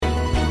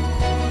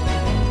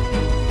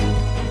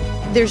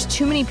There's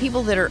too many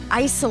people that are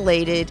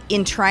isolated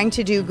in trying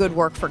to do good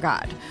work for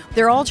God.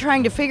 They're all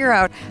trying to figure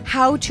out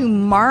how to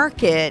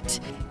market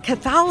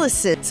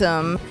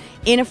Catholicism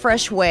in a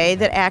fresh way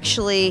that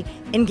actually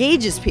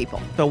engages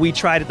people. So we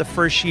tried it the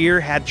first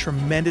year, had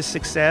tremendous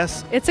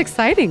success. It's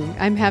exciting.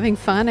 I'm having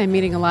fun. I'm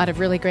meeting a lot of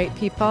really great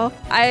people.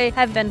 I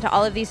have been to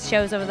all of these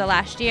shows over the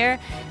last year,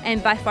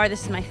 and by far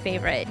this is my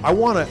favorite. I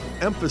want to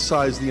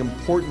emphasize the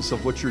importance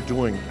of what you're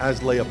doing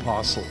as lay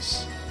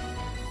apostles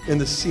in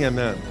the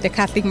CMN. The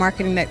Catholic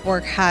Marketing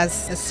Network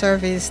has a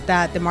service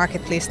that the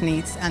marketplace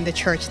needs and the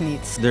church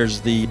needs.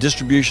 There's the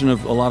distribution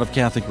of a lot of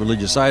Catholic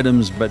religious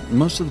items, but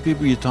most of the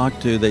people you talk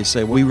to, they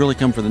say, we really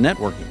come for the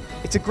networking.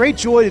 It's a great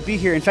joy to be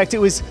here. In fact, it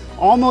was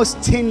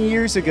almost 10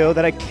 years ago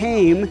that I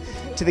came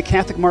to the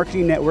Catholic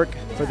Marketing Network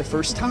for the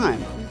first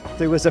time.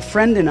 There was a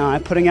friend and I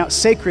putting out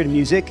sacred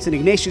music, and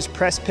Ignatius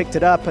Press picked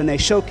it up and they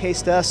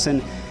showcased us,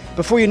 and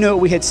before you know it,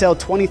 we had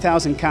sold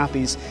 20,000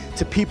 copies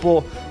to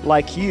people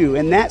like you.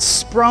 And that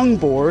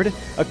sprungboard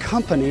a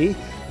company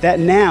that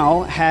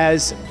now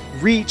has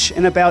reach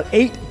in about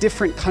 8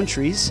 different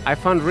countries. I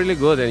found really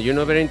good and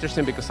very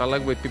interesting because I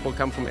like when people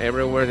come from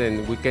everywhere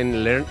and we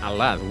can learn a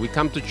lot. We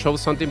come to show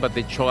something, but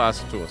they show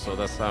us too. So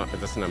that's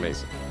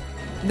amazing.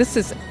 This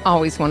is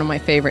always one of my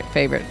favorite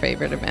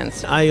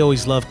events. I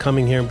always love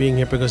coming here and being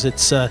here because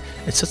it's such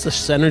a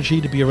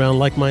synergy to be around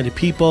like-minded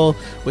people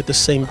with the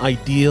same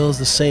ideals,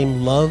 the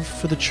same love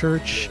for the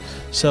church.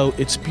 So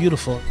it's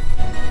beautiful.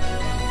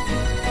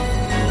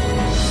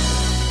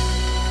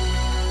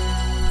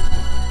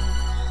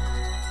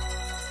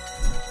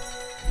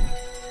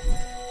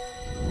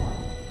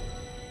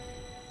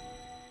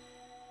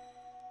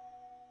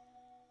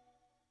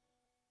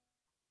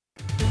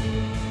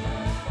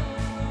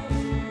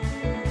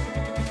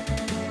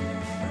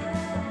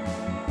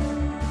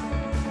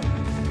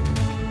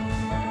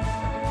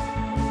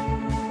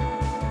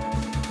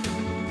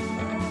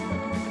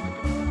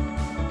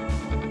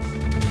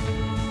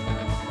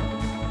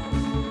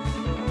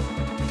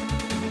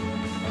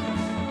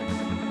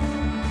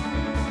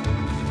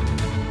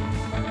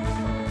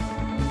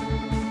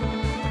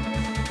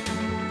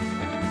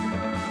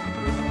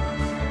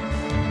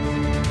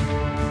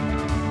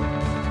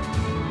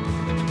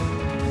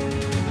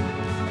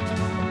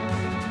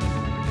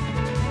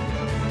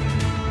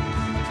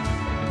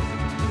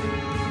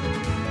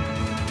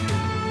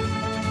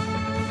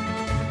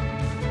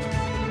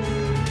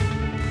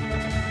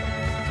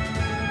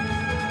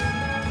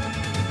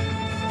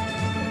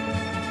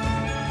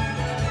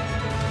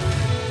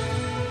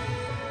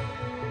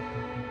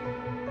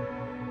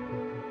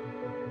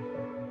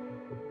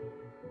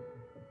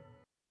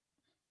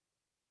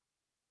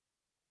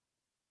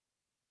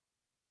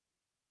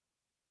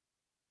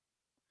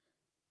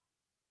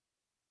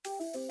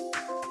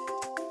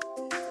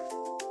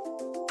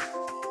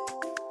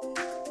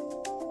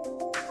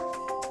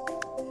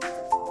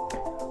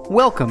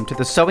 Welcome to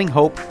the Sowing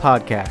Hope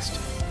podcast.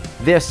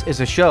 This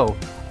is a show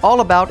all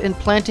about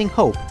implanting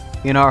hope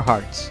in our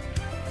hearts.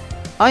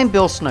 I'm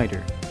Bill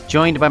Snyder,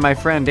 joined by my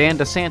friend Ann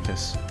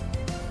DeSantis.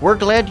 We're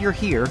glad you're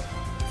here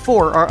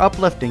for our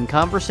uplifting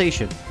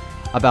conversation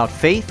about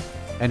faith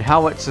and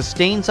how it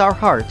sustains our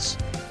hearts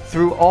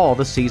through all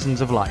the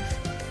seasons of life.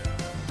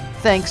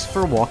 Thanks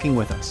for walking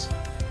with us.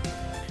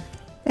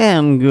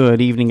 And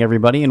good evening,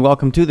 everybody, and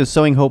welcome to the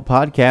Sowing Hope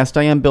podcast.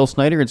 I am Bill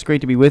Snyder. It's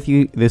great to be with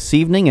you this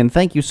evening, and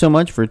thank you so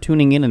much for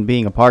tuning in and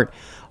being a part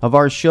of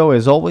our show,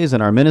 as always,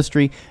 and our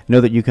ministry. Know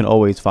that you can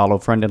always follow,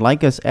 friend, and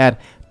like us at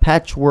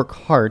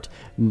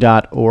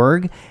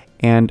patchworkheart.org,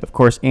 and, of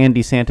course,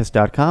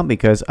 andysantis.com,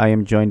 because I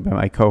am joined by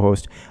my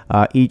co-host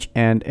each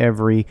and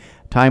every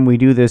time we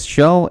do this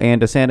show. Ann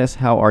DeSantis,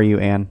 how are you,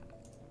 Ann?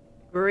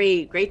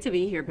 Great to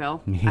be here,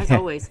 Bill, as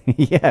always.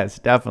 Yes,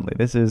 definitely.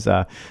 This is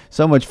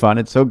so much fun.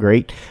 It's so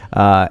great.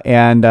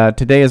 And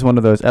today is one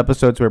of those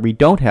episodes where we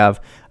don't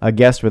have a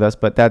guest with us,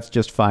 but that's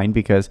just fine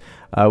because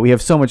we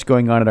have so much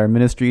going on at our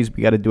ministries.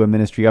 We got to do a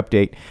ministry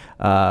update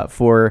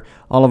for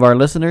all of our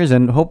listeners,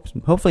 and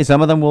hopefully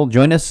some of them will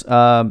join us,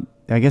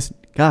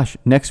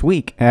 next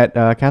week at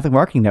Catholic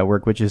Marketing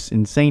Network, which is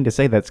insane to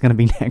say that's going to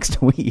be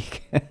next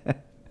week.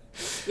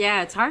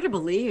 Yeah, it's hard to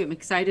believe. I'm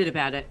excited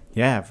about it.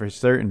 Yeah, for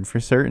certain.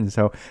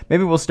 So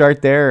maybe we'll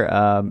start there.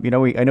 I know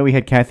we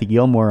had Kathy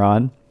Gilmore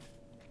on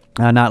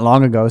not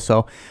long ago.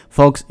 So,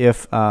 folks,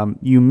 if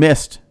you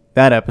missed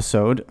that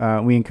episode,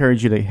 we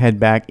encourage you to head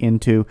back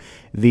into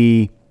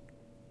the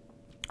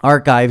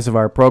archives of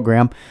our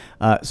program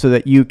so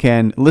that you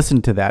can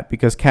listen to that.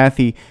 Because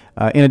Kathy,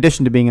 in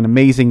addition to being an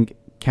amazing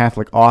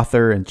Catholic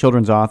author and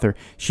children's author,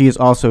 she is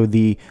also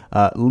the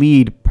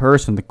lead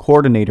person, the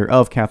coordinator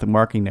of Catholic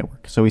Marketing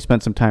Network. So we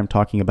spent some time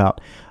talking about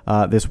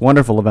this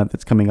wonderful event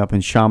that's coming up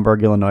in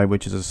Schaumburg, Illinois,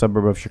 which is a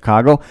suburb of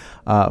Chicago,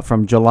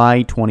 from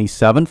July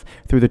 27th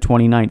through the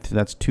 29th.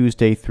 That's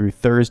Tuesday through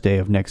Thursday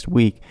of next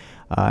week.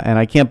 And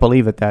I can't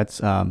believe that that's,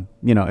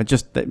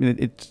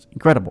 it's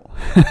incredible.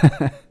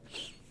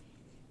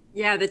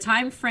 Yeah, the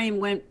time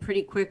frame went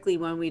pretty quickly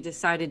when we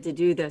decided to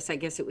do this. I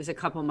guess it was a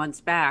couple months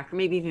back, or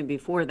maybe even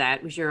before that.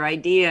 It was your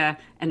idea,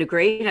 and a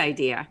great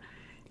idea.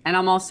 And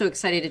I'm also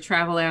excited to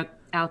travel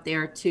out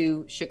there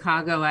to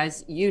Chicago.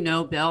 As you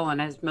know, Bill,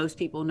 and as most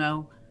people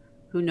know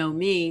who know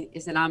me,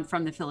 is that I'm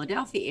from the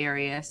Philadelphia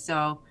area.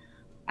 So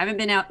I haven't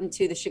been out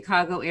into the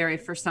Chicago area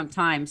for some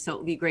time. So it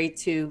would be great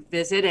to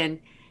visit and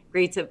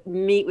great to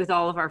meet with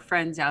all of our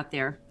friends out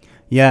there.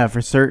 Yeah,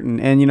 for certain.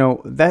 And,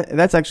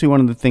 that's actually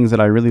one of the things that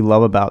I really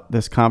love about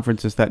this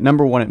conference is that,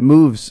 number one, it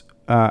moves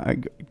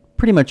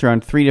pretty much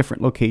around 3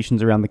 different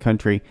locations around the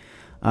country.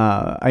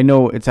 I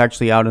know it's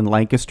actually out in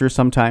Lancaster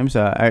sometimes,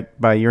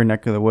 by your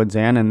neck of the woods,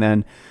 Ann, and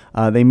then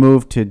they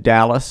move to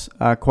Dallas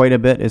quite a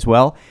bit as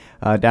well,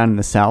 down in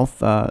the south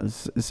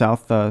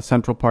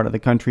central part of the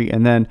country,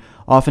 and then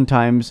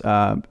oftentimes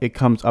it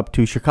comes up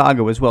to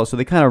Chicago as well. So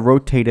they kind of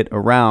rotate it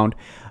around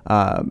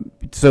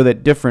so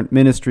that different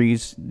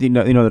ministries,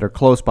 that are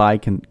close by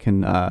can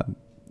kind of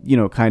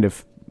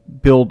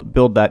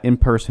build that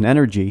in-person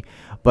energy.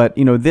 But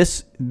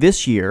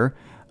this year,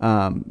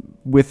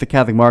 with the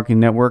Catholic Marketing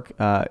Network,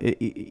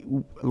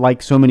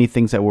 like so many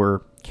things that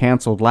were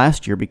canceled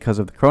last year because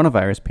of the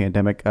coronavirus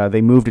pandemic,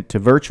 they moved it to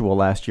virtual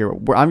last year.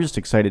 I'm just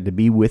excited to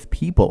be with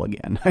people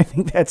again. I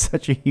think that's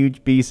such a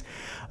huge piece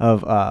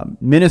of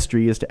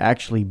ministry, is to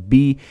actually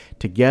be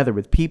together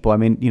with people. I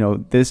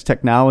mean, this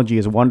technology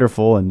is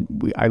wonderful,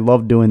 and I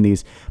love doing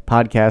these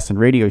podcasts and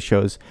radio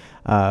shows,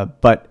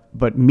 but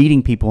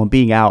meeting people and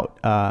being out,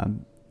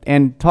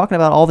 and talking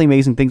about all the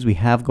amazing things we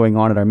have going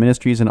on at our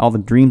ministries and all the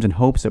dreams and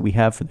hopes that we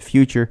have for the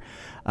future,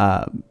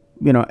 and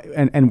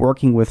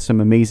working with some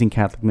amazing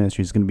Catholic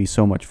ministries is going to be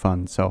so much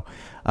fun. So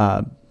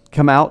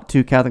come out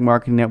to Catholic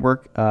Marketing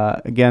Network.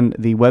 Again,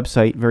 the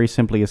website very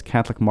simply is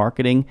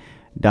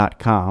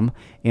catholicmarketing.com.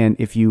 And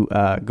if you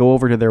go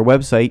over to their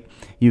website,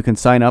 you can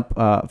sign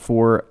up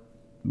for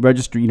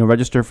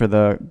register for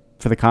the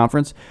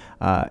conference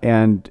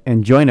and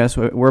join us.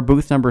 We're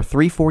booth number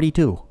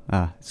 342,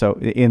 so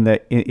in the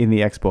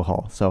expo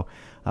hall. So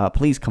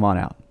please come on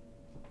out.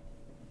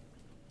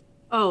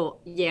 Oh,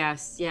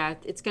 yes. Yeah,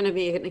 it's going to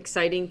be an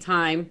exciting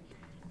time.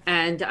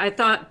 And I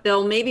thought,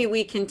 Bill, maybe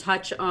we can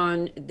touch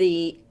on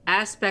the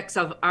aspects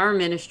of our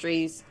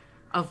ministries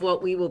of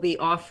what we will be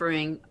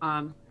offering.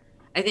 I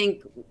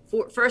think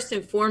first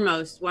and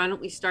foremost, why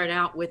don't we start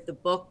out with the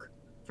book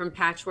from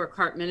Patchwork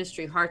Heart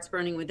Ministry, Hearts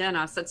Burning Within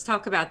Us. Let's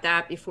talk about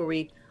that before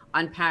we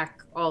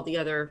unpack all the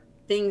other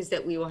things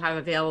that we will have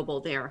available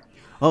there.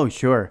 Oh,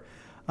 sure.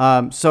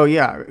 So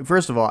yeah,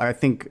 first of all, I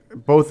think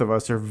both of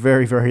us are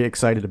very, very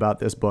excited about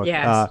this book.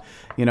 Yes.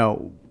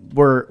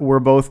 We're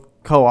both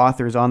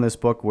co-authors on this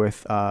book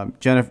with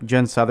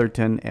Jen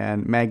Southerton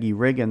and Maggie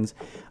Riggins,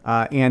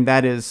 and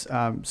that is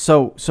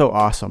so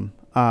awesome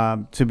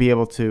to be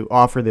able to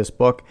offer this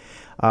book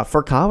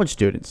for college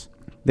students.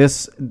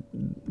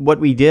 What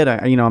we did,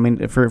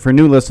 for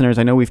new listeners,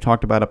 I know we've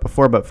talked about it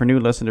before, but for new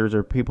listeners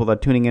or people that are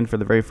tuning in for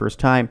the very first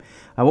time,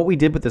 what we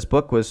did with this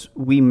book was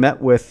we met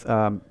with,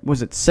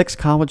 6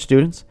 college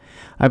students?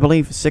 I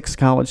believe 6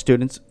 college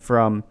students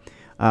from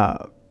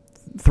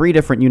 3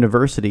 different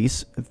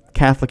universities,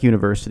 Catholic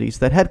universities,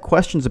 that had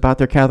questions about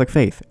their Catholic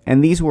faith.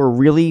 And these were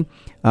really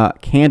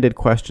candid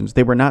questions.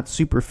 They were not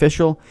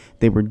superficial.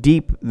 They were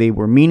deep. They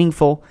were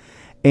meaningful.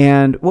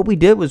 And what we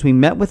did was we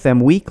met with them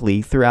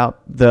weekly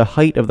throughout the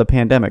height of the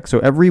pandemic. So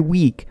every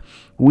week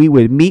we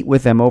would meet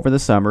with them over the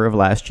summer of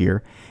last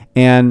year,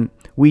 and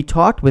we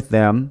talked with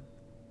them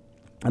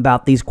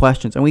about these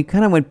questions. And we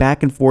kind of went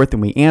back and forth,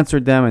 and we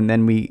answered them, and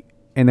then we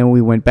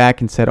went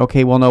back and said,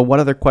 okay, well, no, what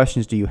other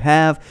questions do you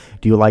have?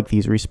 Do you like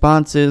these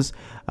responses?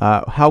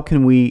 How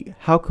can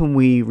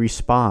we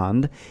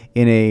respond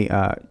in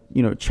a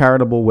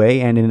charitable way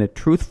and in a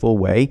truthful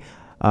way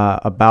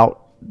about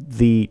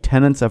the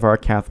tenets of our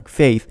Catholic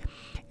faith?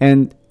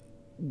 And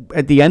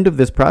at the end of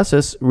this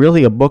process,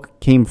 really a book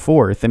came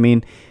forth. I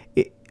mean,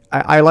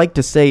 I like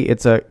to say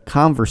it's a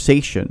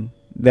conversation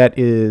that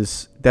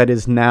is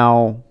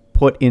now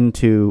put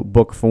into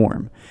book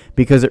form,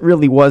 because it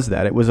really was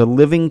that. It was a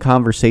living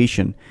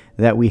conversation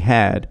that we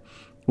had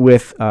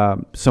with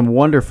some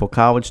wonderful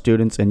college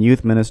students and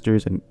youth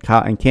ministers and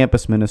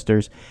campus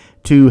ministers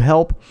to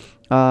help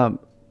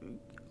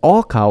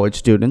all college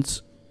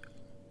students,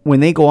 when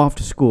they go off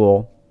to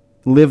school,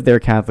 live their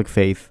Catholic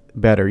faith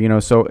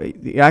better. So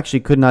it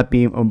actually could not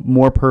be a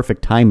more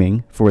perfect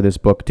timing for this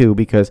book too,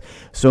 because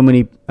so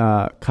many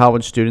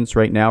college students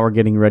right now are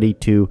getting ready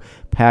to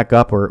pack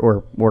up,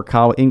 or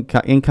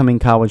incoming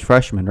college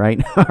freshmen,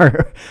 right,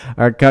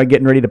 are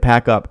getting ready to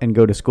pack up and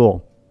go to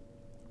school.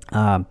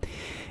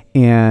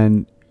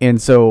 And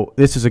so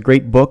this is a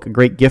great book, a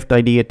great gift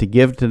idea to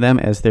give to them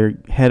as they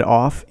head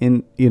off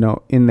in their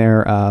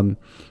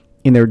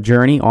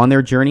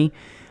journey.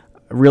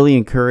 Really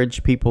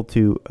encourage people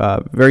to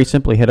very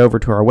simply head over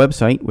to our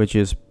website, which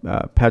is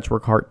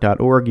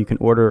patchworkheart.org. You can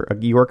order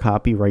your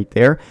copy right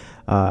there.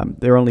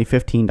 They're only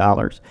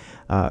 $15.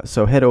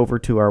 So head over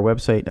to our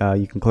website.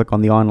 You can click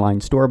on the online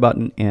store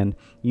button, and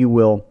you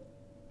will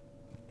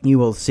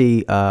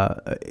see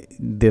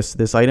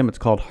this item. It's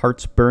called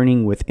Hearts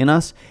Burning Within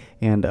Us,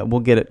 and we'll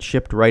get it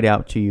shipped right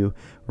out to you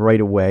right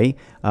away.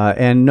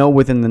 And know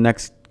within the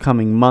next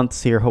coming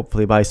months here.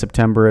 Hopefully by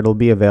September, it'll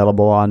be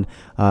available on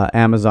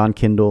Amazon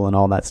Kindle and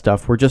all that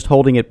stuff. We're just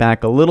holding it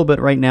back a little bit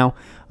right now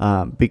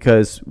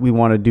because we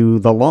want to do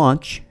the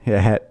launch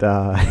at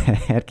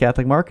at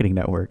Catholic Marketing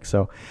Network.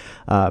 So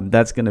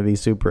that's going to be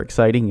super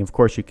exciting. Of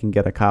course, you can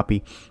get a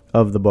copy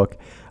of the book,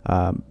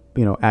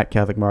 at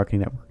Catholic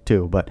Marketing Network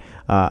too. But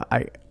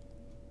I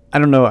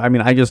don't know. I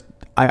mean,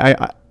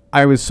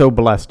 I was so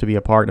blessed to be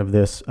a part of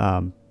this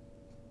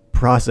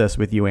process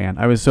with you, Ann.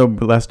 I was so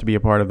blessed to be a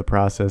part of the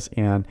process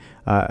and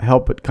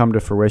help it come to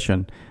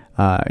fruition.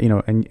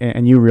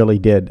 And you really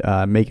did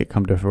make it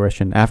come to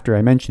fruition. After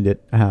I mentioned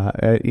it,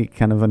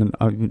 kind of in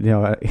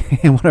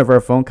one of our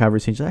phone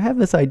conversations, I have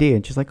this idea,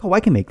 and she's like, "Oh, I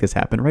can make this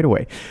happen right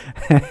away."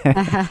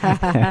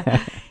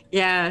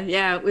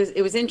 Yeah.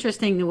 It was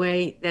interesting the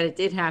way that it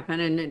did happen,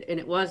 and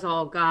it was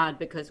all God,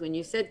 because when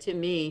you said to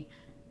me,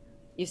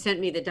 you sent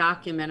me the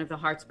document of the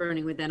Hearts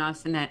Burning Within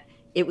Us, and that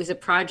it was a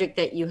project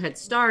that you had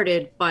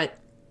started, but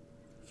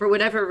for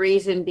whatever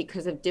reason,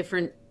 because of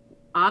different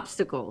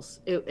obstacles,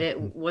 it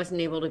wasn't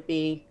able to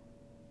be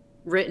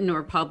written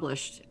or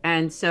published.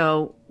 And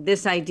so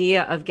this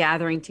idea of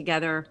gathering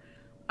together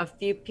a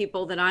few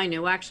people that I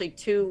knew, actually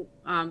two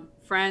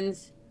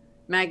friends,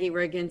 Maggie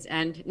Riggins,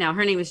 and now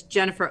her name is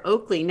Jennifer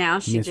Oakley. Now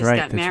she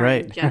got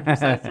married, Jennifer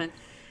Sutton.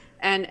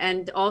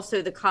 And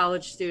also the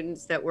college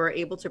students that were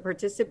able to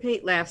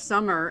participate last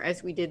summer,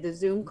 as we did the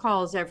Zoom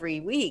calls every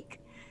week,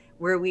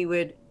 where we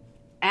would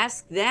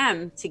ask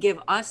them to give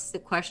us the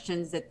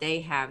questions that they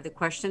have, the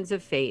questions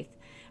of faith.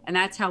 And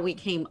that's how we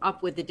came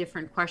up with the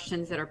different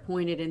questions that are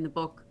pointed in the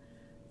book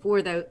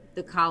for the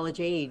college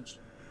age.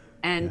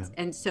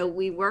 And so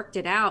we worked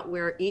it out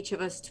where each of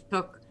us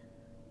took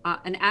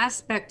an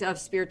aspect of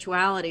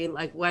spirituality,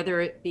 like whether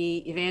it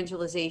be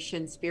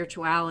evangelization,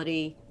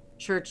 spirituality,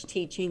 church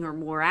teaching, or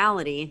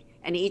morality.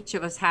 And each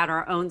of us had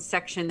our own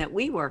section that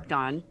we worked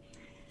on.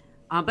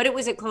 But it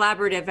was a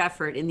collaborative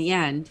effort in the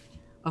end.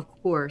 Of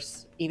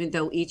course, even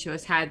though each of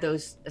us had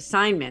those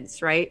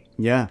assignments, right?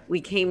 Yeah.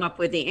 We came up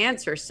with the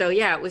answer. So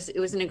yeah, it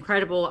was an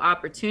incredible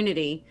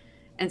opportunity.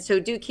 And so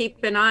do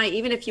keep an eye,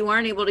 even if you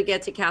aren't able to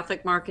get to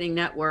Catholic Marketing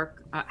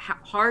Network,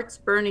 Hearts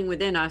Burning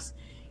Within Us.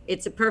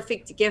 It's a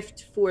perfect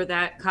gift for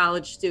that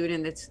college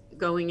student that's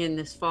going in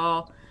this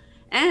fall,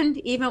 and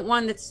even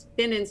one that's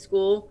been in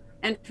school.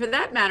 And for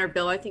that matter,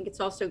 Bill, I think it's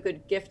also a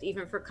good gift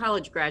even for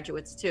college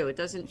graduates too. It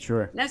doesn't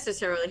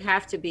necessarily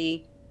have to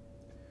be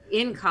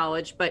in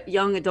college, but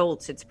young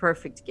adults, it's a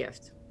perfect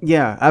gift.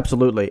 Yeah,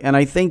 absolutely. And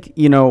I think,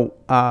 the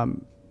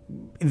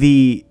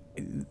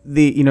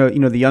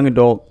young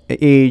adult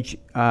age,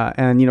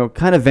 and,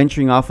 kind of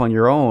venturing off on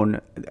your own,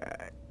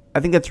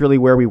 I think that's really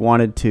where we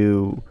wanted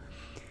to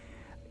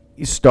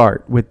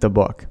start with the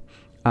book.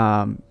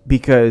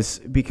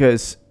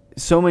 Because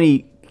so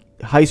many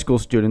high school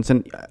students,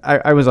 and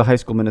I was a high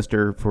school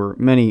minister for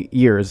many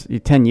years,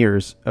 10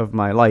 years of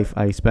my life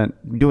I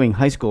spent doing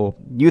high school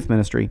youth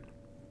ministry.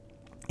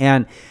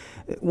 And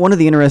one of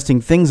the interesting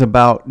things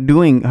about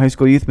doing high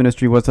school youth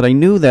ministry was that I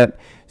knew that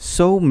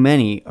so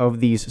many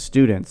of these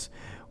students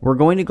were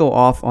going to go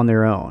off on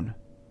their own,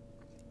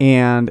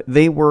 and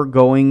they were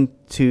going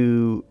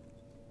to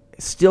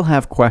still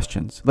have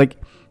questions.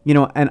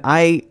 And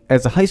I,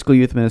 as a high school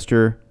youth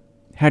minister,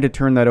 had to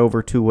turn that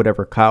over to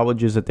whatever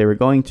colleges that they were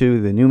going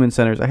to, the Newman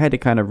Centers. I had to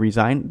kind of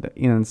resign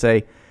and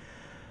say,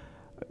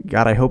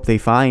 God, I hope they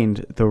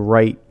find the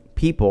right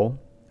people.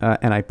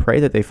 And I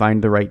pray that they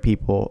find the right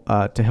people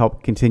to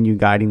help continue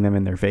guiding them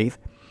in their faith.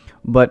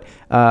 But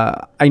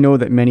I know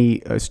that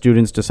many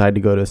students decide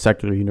to go to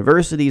secular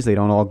universities. They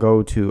don't all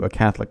go to a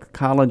Catholic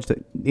college.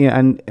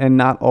 And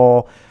not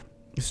all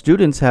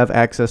students have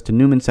access to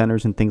Newman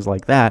Centers and things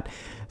like that.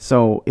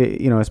 So,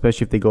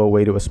 especially if they go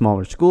away to a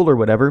smaller school or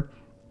whatever.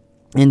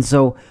 And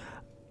so,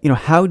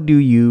 how do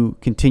you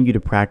continue to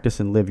practice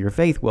and live your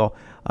faith? Well,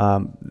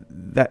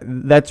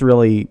 that's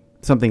really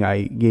something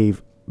I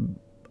gave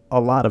a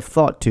lot of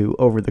thought to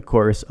over the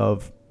course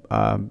of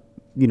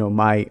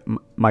my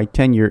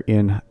tenure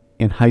in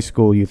high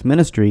school youth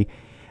ministry,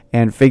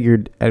 and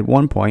figured at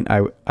one point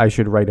I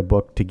should write a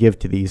book to give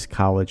to these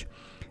college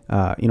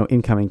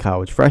incoming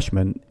college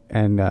freshmen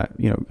and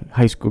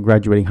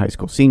graduating high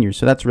school seniors.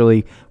 So that's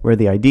really where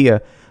the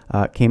idea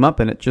came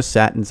up, and it just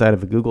sat inside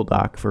of a Google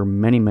Doc for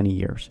many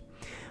years.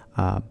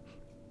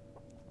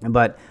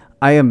 But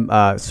I am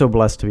so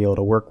blessed to be able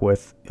to work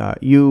with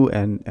you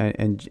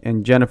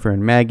and Jennifer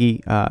and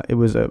Maggie. It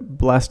was a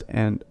blessed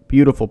and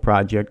beautiful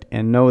project,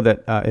 and know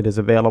that it is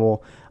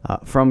available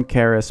from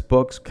Charis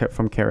Books,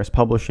 from Charis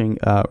Publishing,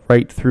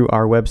 right through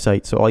our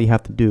website. So all you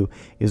have to do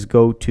is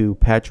go to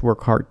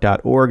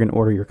patchworkheart.org and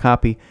order your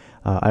copy.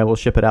 I will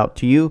ship it out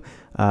to you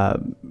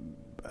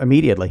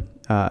immediately.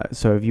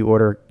 So if you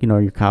order,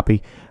 your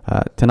copy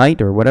tonight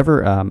or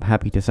whatever, I'm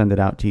happy to send it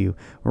out to you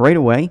right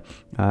away,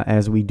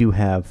 as we do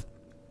have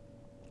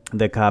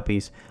the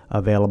copies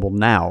available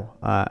now.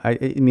 I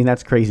mean,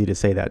 that's crazy to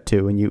say that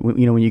too. When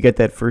you get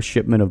that first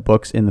shipment of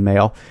books in the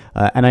mail,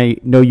 and I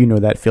know you know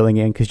that feeling,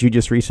 Ann, because you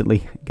just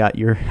recently got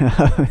your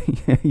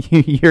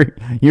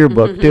your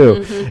book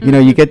too.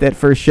 You get that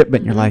first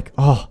shipment, and you're like,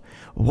 oh,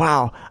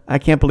 wow, I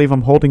can't believe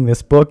I'm holding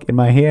this book in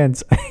my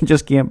hands. I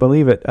just can't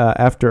believe it.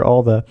 After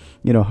all the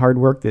hard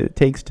work that it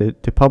takes to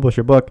publish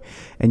a book,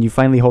 and you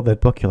finally hold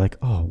that book, you're like,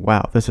 oh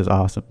wow, this is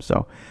awesome.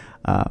 So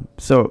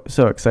so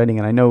exciting.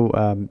 And I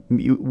know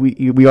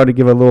we ought to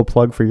give a little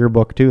plug for your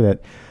book too,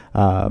 that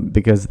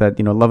because that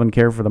love and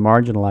care for the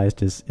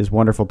marginalized is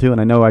wonderful too.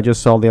 And I know I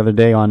just saw the other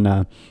day on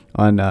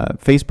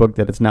Facebook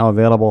that it's now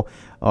available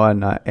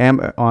on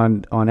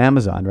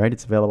Amazon, right?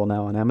 It's available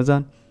now on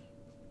Amazon.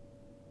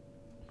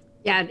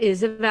 Yeah, it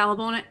is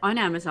available on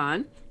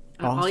Amazon.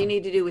 Awesome. All you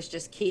need to do is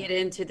just key it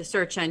into the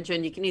search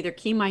engine. You can either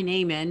key my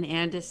name in,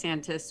 Ann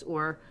DeSantis,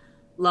 or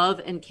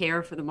Love and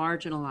Care for the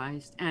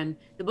Marginalized. And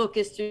the book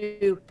is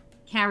through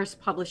Charis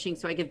Publishing,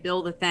 so I give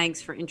Bill the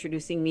thanks for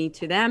introducing me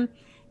to them,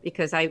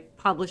 because I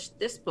published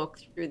this book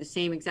through the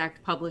same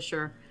exact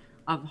publisher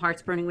of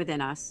Hearts Burning Within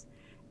Us.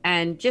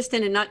 And just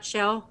in a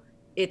nutshell,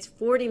 it's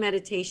 40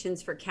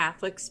 meditations for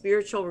Catholics,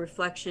 spiritual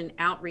reflection,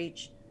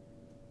 outreach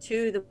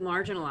to the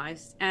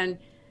marginalized. And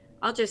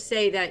I'll just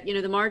say that, the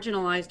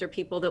marginalized are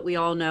people that we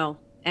all know.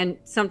 And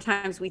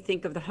sometimes we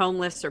think of the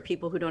homeless or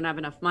people who don't have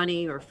enough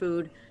money or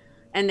food,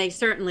 and they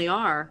certainly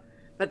are.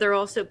 But they're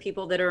also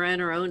people that are in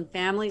our own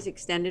families,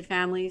 extended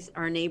families,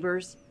 our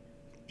neighbors,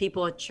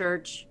 people at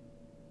church,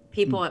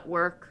 people at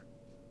work,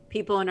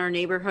 people in our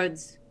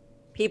neighborhoods,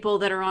 people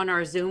that are on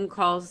our Zoom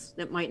calls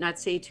that might not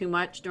say too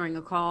much during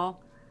a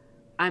call.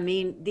 I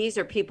mean, these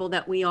are people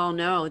that we all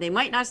know. They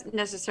might not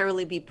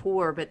necessarily be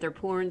poor, but they're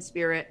poor in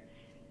spirit.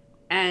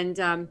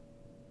 And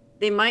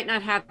they might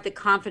not have the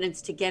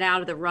confidence to get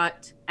out of the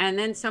rut. And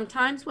then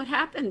sometimes what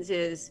happens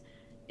is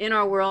in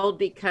our world,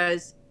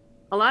 because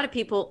a lot of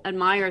people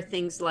admire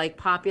things like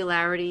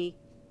popularity,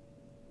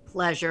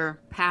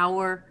 pleasure,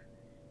 power,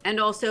 and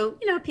also,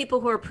 people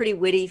who are pretty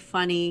witty,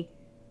 funny,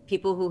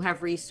 people who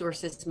have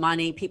resources,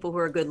 money, people who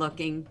are good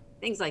looking,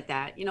 things like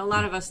that. A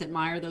lot of us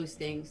admire those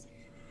things.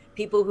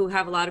 People who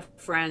have a lot of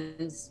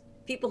friends,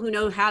 people who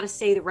know how to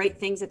say the right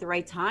things at the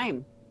right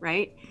time,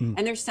 right? And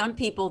there's some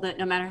people that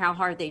no matter how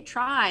hard they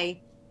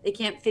try, they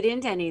can't fit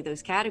into any of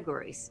those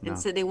categories. No. And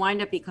so they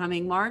wind up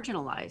becoming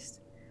marginalized.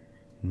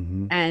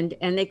 Mm-hmm.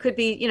 And they could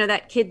be,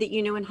 that kid that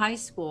you knew in high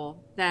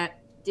school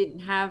that didn't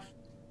have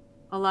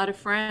a lot of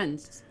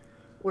friends,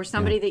 or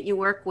somebody that you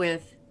work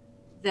with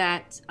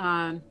that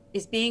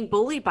is being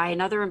bullied by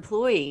another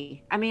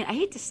employee. I mean, I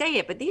hate to say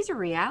it, but these are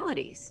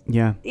realities.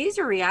 Yeah. These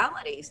are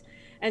realities.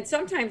 And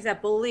sometimes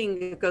that bullying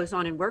that goes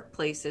on in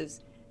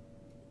workplaces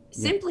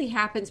simply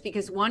happens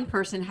because one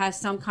person has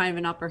some kind of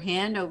an upper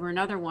hand over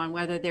another one,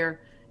 whether they're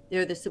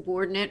the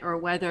subordinate or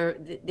whether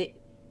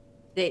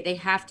they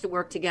have to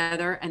work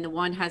together and the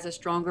one has a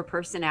stronger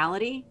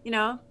personality,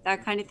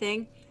 that kind of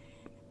thing.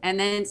 And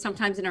then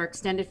sometimes in our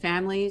extended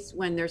families,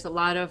 when there's a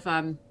lot of,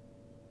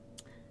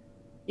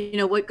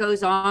 what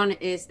goes on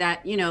is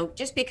that,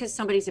 just because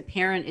somebody's a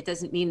parent, it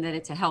doesn't mean that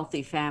it's a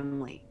healthy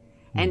family.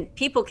 And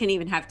people can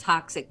even have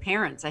toxic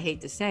parents. I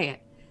hate to say it.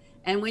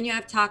 And when you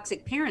have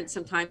toxic parents,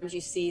 sometimes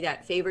you see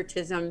that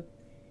favoritism,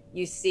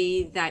 you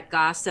see that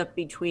gossip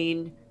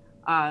between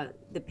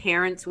the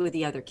parents with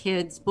the other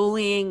kids,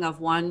 bullying of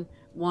one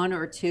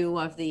or two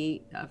of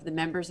the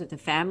members of the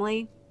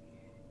family.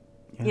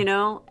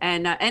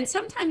 And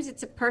sometimes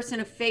it's a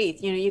person of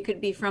faith. You could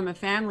be from a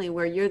family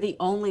where you're the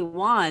only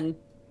one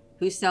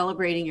who's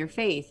celebrating your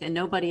faith and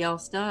nobody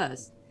else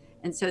does.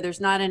 And so there's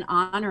not an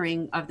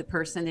honoring of the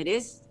person that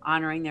is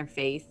honoring their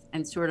faith,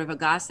 and sort of a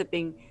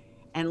gossiping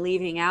and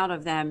leaving out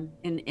of them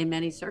in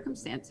many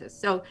circumstances.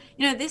 So,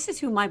 this is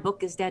who my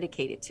book is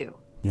dedicated to.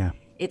 Yeah.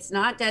 It's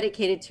not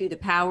dedicated to the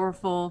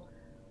powerful,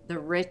 the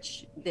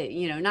rich,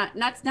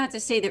 not to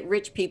say that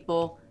rich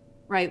people,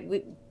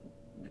 right?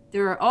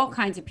 There are all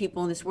kinds of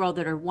people in this world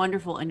that are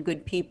wonderful and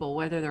good people,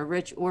 whether they're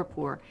rich or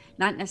poor.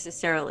 Not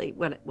necessarily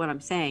what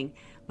I'm saying,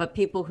 but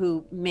people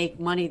who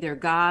make money their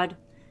God.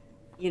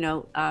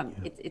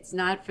 It's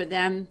not for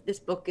them. This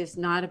book is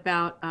not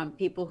about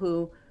people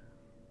who,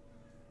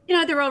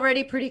 they're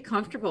already pretty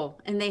comfortable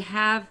and they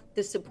have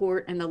the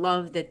support and the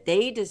love that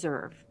they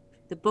deserve.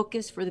 The book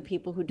is for the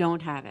people who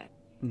don't have it.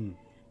 Mm.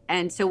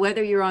 And so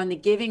whether you're on the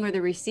giving or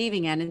the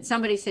receiving end, and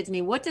somebody said to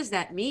me, what does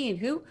that mean?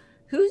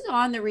 Who's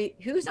on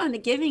the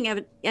giving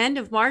end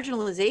of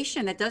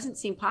marginalization? That doesn't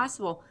seem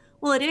possible.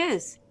 Well, it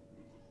is.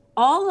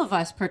 All of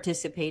us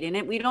participate in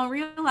it. We don't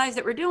realize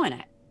that we're doing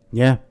it.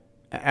 Yeah,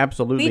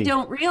 absolutely. We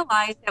don't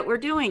realize that we're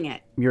doing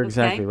it. You're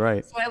exactly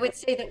right. So I would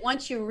say that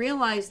once you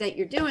realize that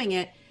you're doing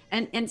it,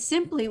 and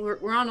simply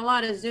we're on a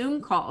lot of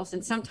Zoom calls,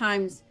 and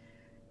sometimes,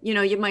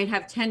 you might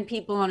have 10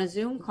 people on a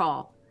Zoom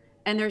call,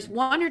 and there's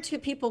one or two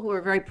people who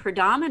are very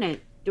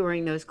predominant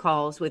during those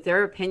calls with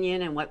their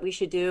opinion and what we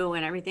should do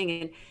and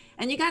everything.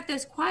 And you got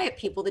those quiet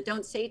people that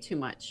don't say too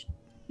much.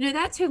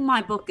 That's who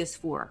my book is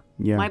for.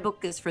 Yeah. My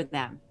book is for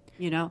them.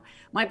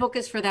 My book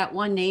is for that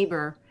one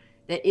neighbor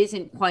that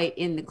isn't quite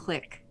in the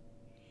clique.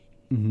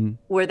 Mm-hmm.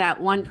 Or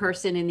that one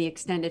person in the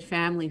extended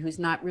family who's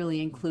not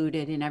really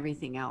included in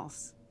everything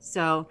else.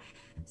 So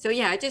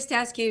yeah, I just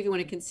ask you if you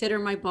want to consider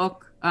my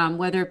book,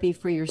 whether it be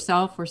for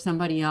yourself or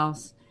somebody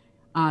else.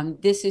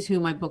 this is who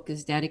my book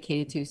is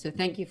dedicated to. So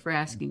thank you for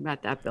asking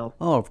about that, Bill.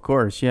 Oh, of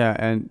course, yeah,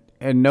 and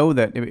know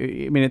that, I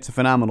mean, it's a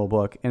phenomenal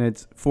book, and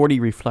it's 40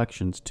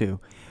 reflections too.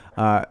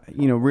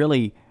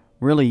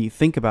 Really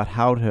think about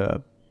how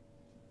to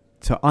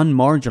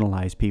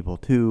unmarginalize people,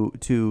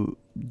 to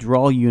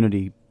draw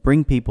unity,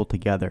 bring people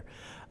together,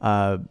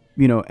 and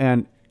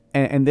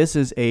this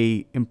is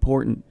a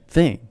important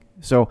thing.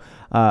 So,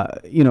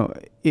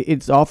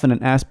 it's often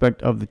an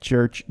aspect of the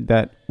church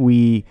that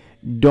we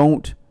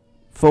don't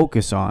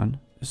focus on.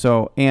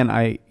 So, and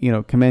I,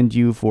 commend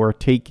you for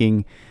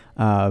taking,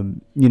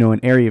 an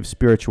area of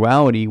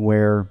spirituality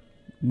where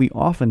we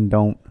often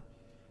don't,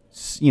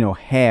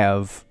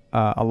 have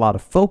a lot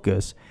of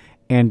focus,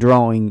 and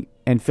drawing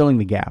and filling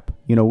the gap.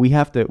 We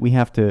have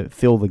to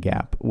fill the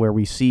gap where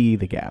we see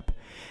the gap.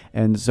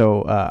 And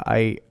so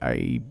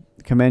I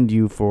commend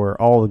you for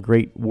all the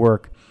great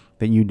work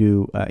that you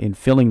do in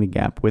filling the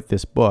gap with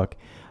this book.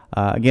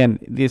 Again,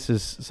 this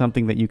is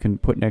something that you can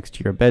put next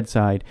to your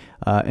bedside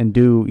and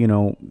do,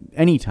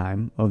 any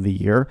time of the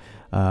year.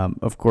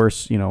 Of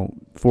course,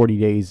 40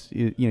 days,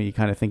 you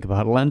kind of think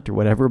about Lent or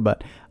whatever,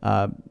 but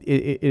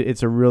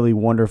it's a really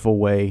wonderful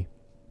way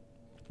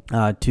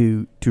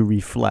to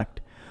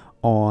reflect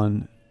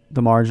on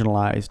the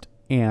marginalized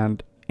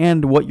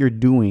and what you're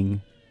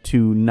doing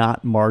to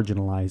not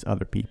marginalize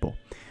other people,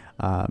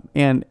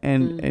 and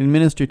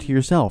minister to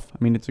yourself. I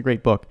mean, it's a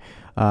great book.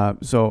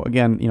 So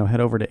again, head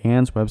over to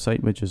Anne's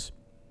website, which is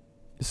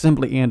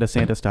simply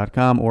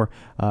annedesantis.com, or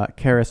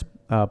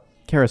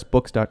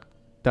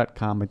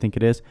charisbooks.com, I think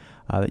it is,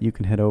 that you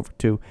can head over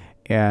to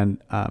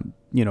and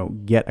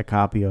get a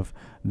copy of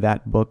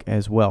that book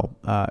as well.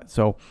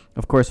 So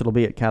of course it'll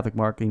be at Catholic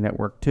Marketing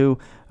Network too.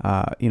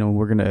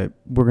 We're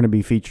gonna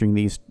be featuring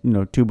these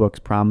 2 books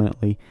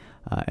prominently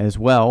as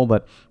well.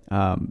 But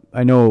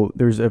I know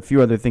there's a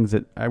few other things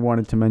that I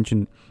wanted to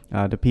mention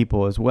to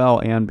people as well,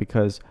 and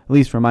because, at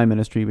least for my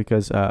ministry,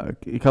 because a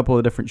couple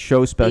of different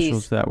show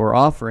specials that we're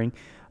offering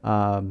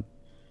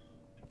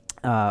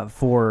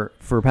for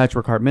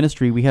Patchwork Heart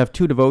Ministry, we have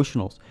 2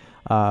 devotionals.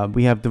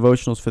 We have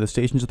devotionals for the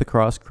Stations of the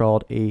Cross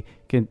called a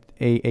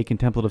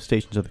Contemplative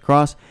Stations of the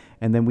Cross,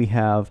 and then we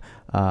have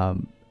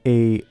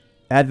a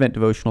Advent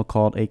devotional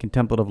called a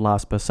Contemplative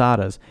Las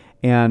Posadas.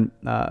 And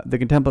the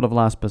Contemplative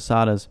Las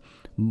Posadas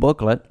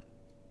booklet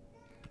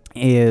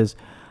is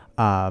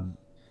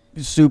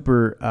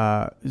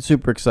super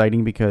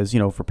exciting because,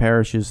 for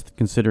parishes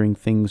considering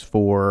things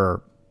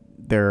for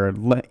their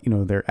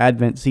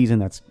Advent season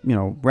that's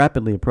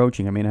rapidly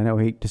approaching. I mean,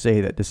 I hate to say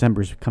that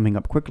December's coming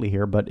up quickly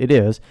here, but it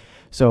is.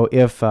 So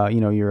if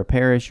you're a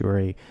parish or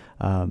a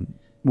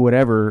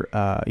whatever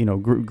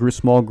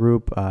small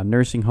group,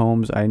 nursing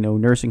homes. I know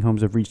nursing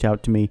homes have reached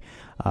out to me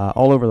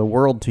all over the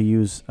world to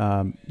use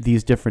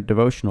these different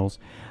devotionals.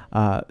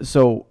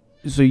 So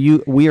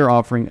we are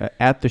offering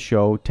at the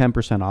show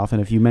 10% off,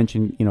 and if you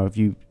mention, if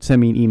you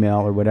send me an email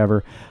or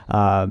whatever,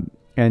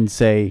 and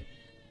say,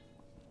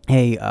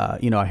 hey,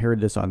 I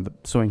heard this on the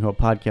Sowing Hope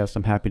podcast,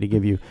 I'm happy to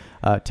give you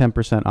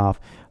 10% off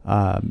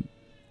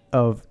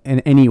of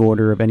any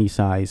order of any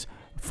size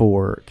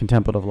for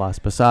Contemplative Las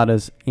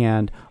Posadas,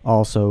 and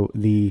also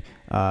the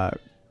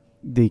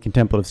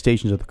Contemplative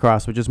Stations of the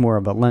Cross, which is more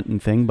of a Lenten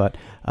thing, but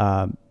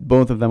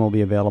both of them will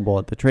be available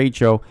at the trade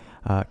show,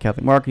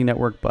 Catholic Marketing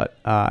Network. But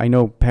I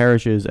know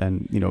parishes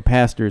and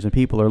pastors and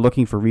people are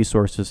looking for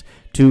resources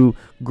to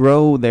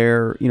grow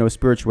their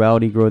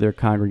spirituality, grow their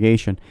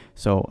congregation.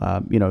 So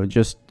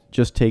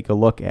just take a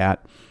look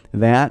at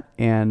that,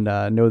 and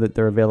know that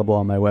they're available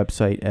on my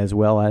website as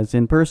well as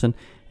in person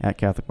at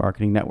Catholic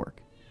Marketing Network.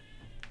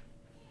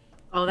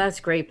 Oh, that's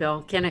great,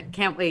 Bill.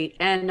 Can't wait.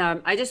 And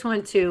I just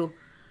want to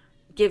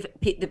give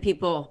the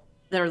people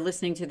that are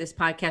listening to this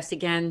podcast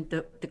again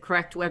the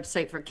correct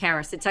website for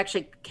Charis. It's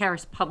actually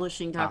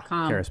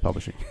charispublishing.com. Charis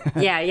Publishing.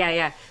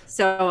 Yeah.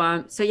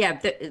 So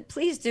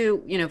please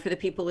do, for the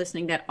people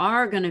listening that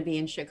are going to be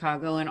in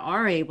Chicago and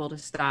are able to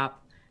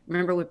stop,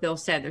 remember what Bill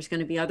said. There's going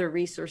to be other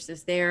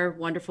resources there,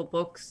 wonderful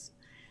books.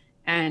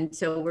 And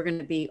so we're going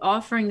to be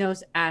offering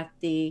those at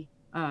the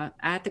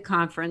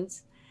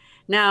conference.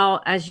 Now,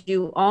 as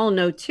you all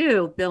know,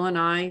 too, Bill and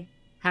I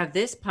have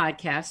this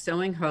podcast,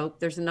 Sowing Hope.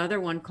 There's another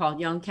one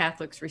called Young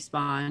Catholics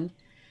Respond.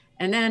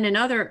 And then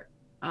another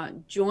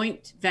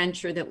joint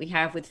venture that we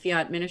have with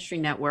Fiat Ministry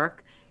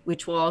Network,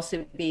 which will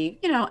also be,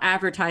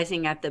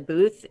 advertising at the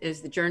booth,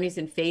 is the Journeys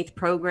in Faith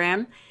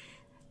program.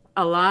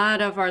 A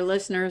lot of our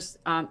listeners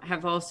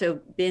have also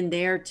been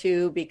there,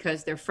 too,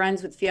 because they're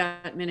friends with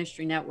Fiat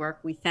Ministry Network.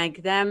 We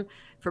thank them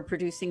for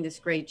producing this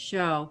great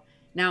show.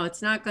 Now,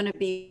 it's not going to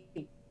be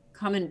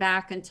coming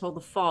back until the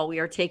fall. We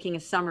are taking a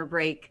summer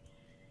break,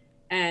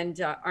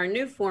 and our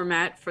new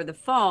format for the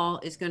fall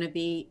is going to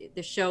be,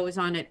 the show is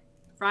on at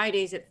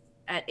Fridays at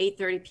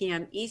 8:30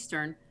 p.m.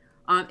 Eastern.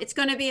 It's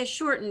going to be a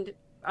shortened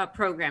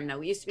program now.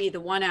 We used to be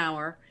the 1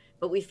 hour,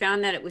 but we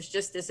found that it was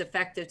just as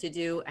effective to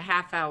do a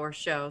half-hour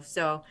show.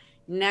 So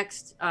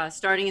next,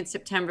 starting in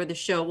September, the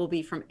show will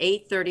be from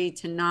 8:30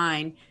 to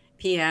 9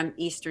 p.m.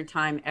 Eastern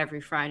time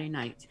every Friday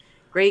night.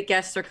 Great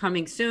guests are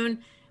coming soon.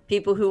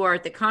 people who are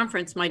at the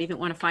conference might even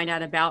want to find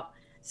out about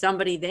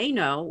somebody they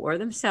know or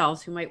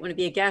themselves who might want to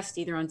be a guest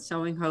either on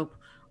Sowing Hope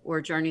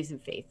or Journeys in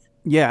Faith.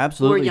 Yeah,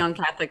 absolutely. Or Young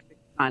Catholic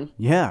on.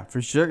 Yeah, for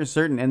sure,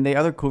 certain. And the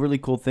other really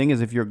cool thing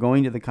is if you're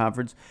going to the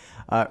conference,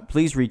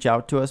 please reach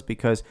out to us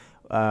because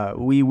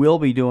we will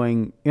be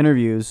doing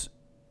interviews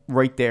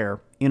right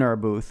there in our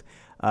booth.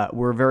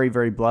 We're very,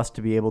 very blessed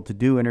to be able to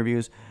do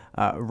interviews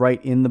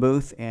right in the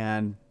booth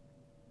and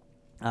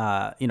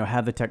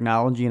have the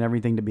technology and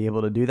everything to be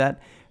able to do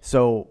that.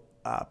 So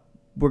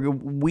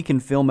we can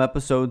film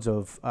episodes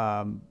of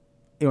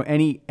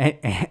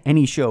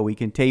any show. We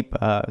can tape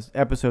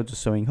episodes of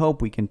Sowing Hope.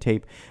 We can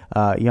tape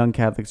Young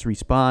Catholics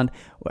Respond,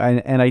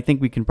 and I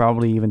think we can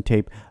probably even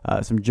tape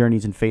some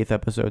Journeys in Faith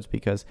episodes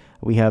because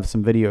we have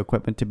some video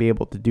equipment to be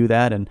able to do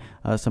that and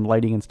some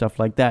lighting and stuff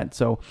like that.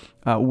 So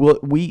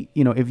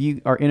if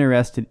you are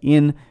interested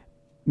in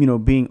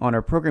being on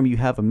our program, you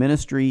have a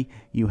ministry,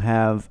 you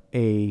have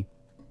a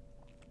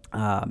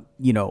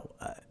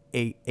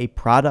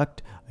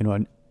product,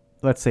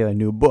 let's say a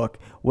new book,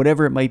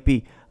 whatever it might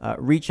be,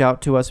 reach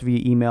out to us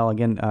via email.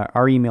 Again,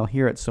 our email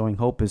here at Sowing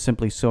Hope is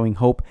simply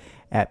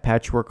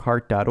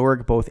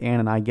sowinghope@patchworkheart.org. Both Ann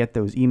and I get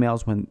those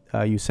emails when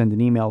you send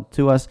an email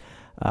to us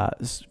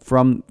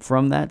from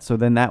that. So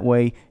then that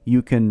way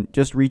you can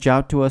just reach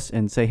out to us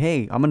and say,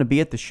 hey, I'm going to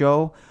be at the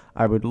show.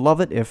 I would love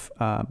it if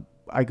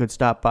I could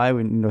stop by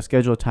and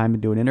schedule a time to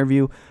do an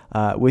interview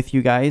with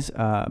you guys,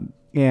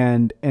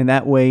 and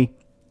that way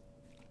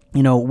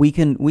we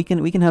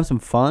can have some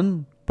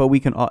fun, but we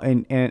can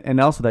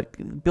and also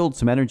that builds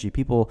some energy.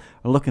 People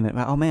are looking at,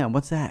 oh man,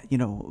 what's that?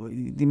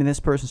 This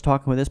person's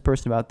talking with this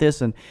person about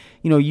this, and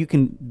you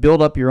can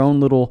build up your own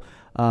little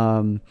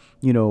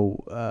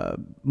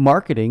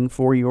marketing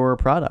for your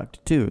product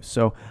too.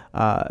 So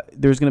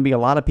there's going to be a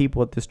lot of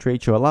people at this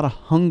trade show, a lot of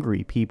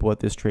hungry people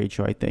at this trade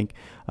show, I think,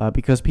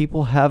 because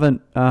people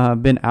haven't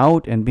been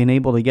out and been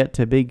able to get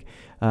to big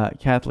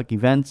Catholic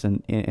events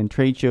and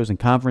trade shows and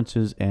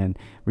conferences and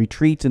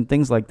retreats and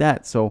things like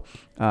that. So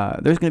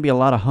there's going to be a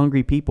lot of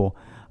hungry people,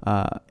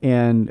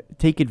 and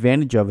take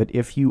advantage of it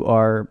if you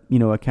are,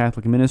 a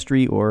Catholic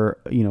ministry or,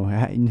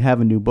 have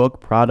a new book,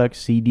 product,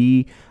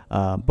 CD,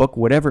 book,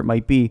 whatever it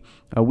might be.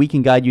 We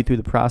can guide you through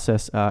the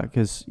process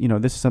because,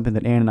 this is something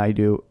that Ann and I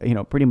do,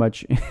 pretty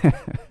much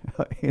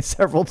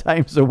several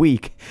times a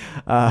week.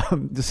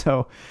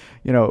 So,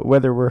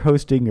 whether we're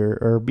hosting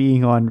or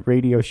being on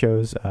radio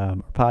shows or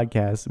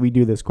podcasts, we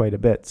do this quite a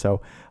bit.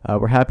 So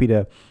we're happy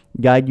to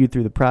guide you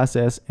through the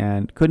process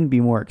and couldn't be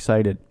more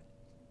excited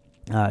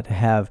to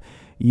have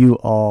you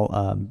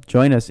all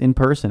join us in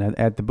person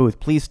at the booth.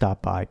 Please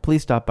stop by.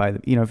 Please stop by.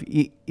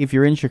 If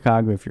you're in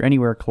Chicago, if you're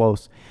anywhere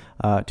close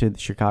to the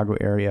Chicago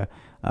area,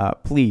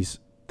 please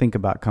think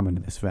about coming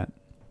to this event.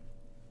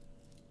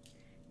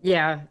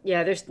 Yeah.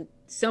 There's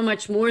so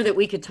much more that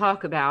we could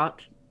talk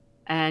about,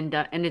 and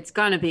it's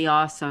going to be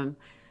awesome.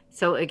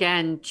 So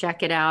again,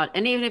 check it out.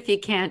 And even if you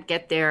can't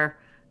get there,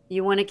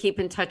 you want to keep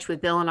in touch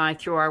with Bill and I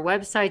through our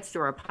websites,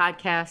 through our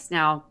podcasts.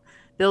 Now,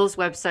 Bill's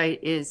website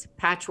is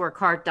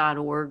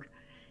patchworkheart.org.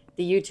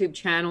 The YouTube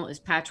channel is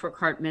Patchwork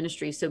Heart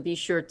Ministry. So be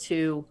sure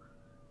to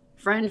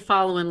friend,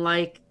 follow, and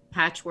like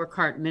Patchwork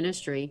Heart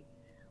Ministry.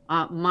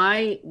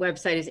 My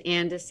website is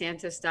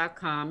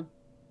andesantis.com.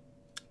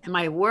 And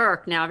my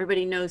work, now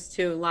everybody knows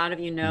too, a lot of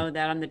you know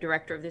that I'm the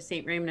director of the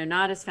St. Raymond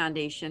Nonatus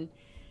Foundation.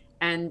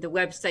 And the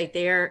website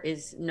there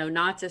is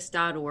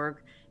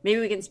nonatus.org.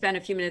 Maybe we can spend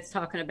a few minutes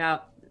talking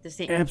about the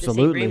St.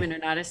 Raymond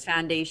Nonatus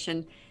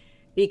Foundation,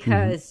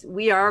 because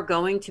we are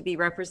going to be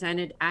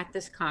represented at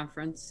this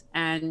conference.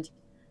 And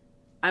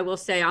I will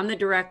say I'm the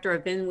director.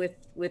 I've been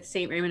with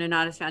St. Raymond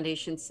Nonatus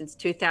Foundation since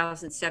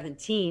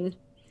 2017.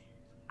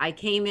 I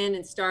came in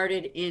and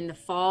started in the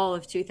fall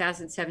of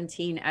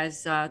 2017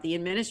 as the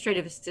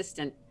administrative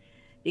assistant,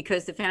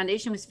 because the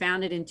foundation was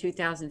founded in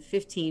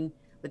 2015,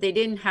 but they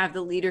didn't have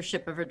the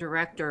leadership of a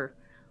director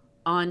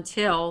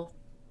until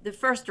the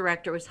first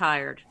director was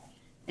hired.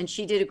 And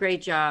she did a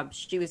great job.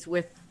 She was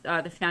with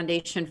the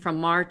foundation from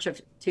March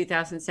of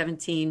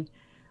 2017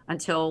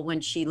 until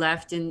when she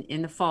left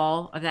in the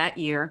fall of that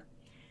year.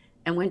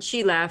 And when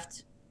she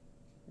left,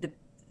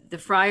 the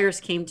friars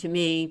came to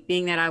me,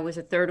 being that I was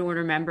a third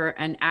order member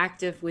and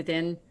active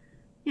within,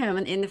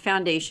 in the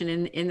foundation,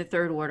 in the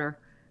third order,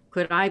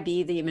 could I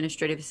be the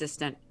administrative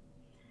assistant?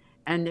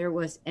 And there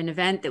was an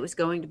event that was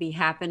going to be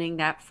happening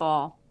that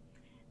fall.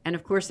 And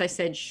of course I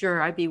said,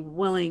 sure, I'd be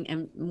willing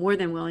and more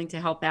than willing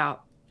to help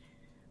out.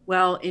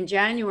 Well, in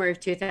January of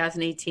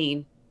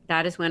 2018,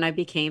 that is when I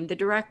became the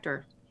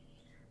director.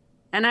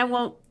 And I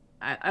won't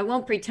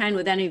pretend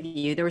with any of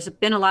you, there was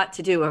been a lot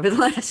to do over the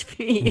last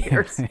few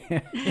years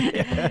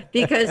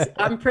because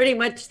I'm pretty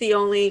much the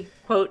only,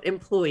 quote,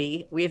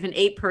 employee. We have an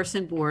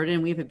 8-person board,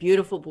 and we have a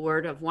beautiful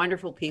board of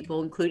wonderful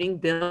people, including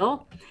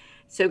Bill.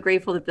 So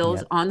grateful that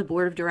Bill's on the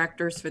board of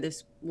directors for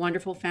this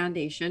wonderful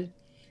foundation.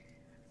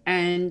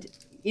 And,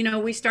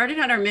 we started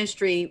out our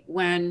ministry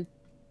when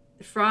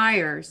the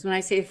friars, when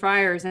I say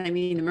friars, I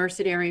mean the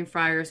Mercedarian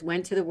friars,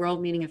 went to the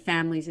World Meeting of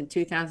Families in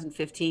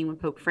 2015 when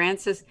Pope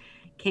Francis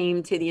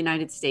came to the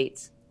United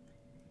States.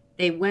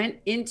 they went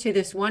into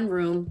this one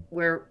room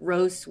where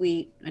Rose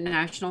Sweet, a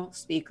national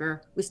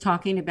speaker, was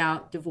talking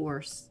about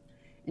divorce.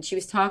 And she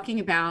was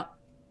talking about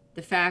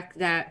the fact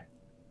that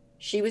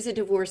she was a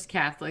divorced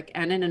Catholic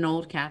and an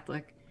old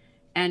Catholic.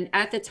 And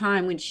at the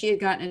time when she had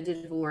gotten a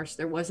divorce,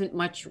 there wasn't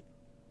much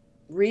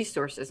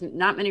resources,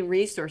 not many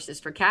resources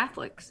for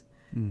Catholics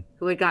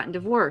who had gotten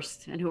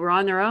divorced and who were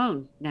on their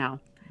own now,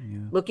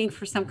 looking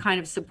for some kind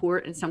of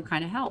support and some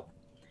kind of help.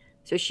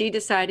 So she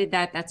decided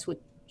that that's what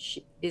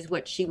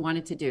she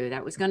wanted to do.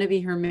 That was going to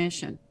be her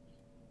mission.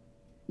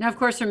 Now, of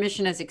course, her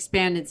mission has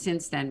expanded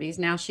since then, because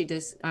now she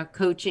does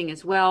coaching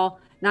as well,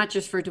 not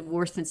just for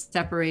divorced and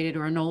separated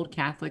or old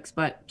Catholics,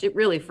 but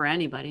really for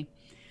anybody.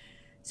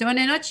 So in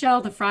a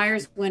nutshell, the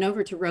friars went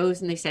over to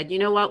Rose and they said, you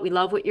know what, we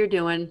love what you're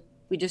doing.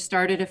 We just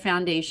started a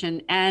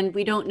foundation and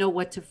we don't know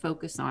what to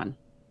focus on.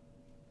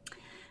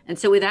 And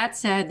so with that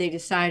said, they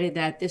decided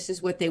that this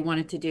is what they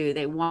wanted to do.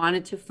 They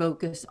wanted to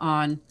focus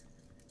on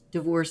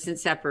divorced and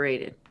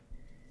separated.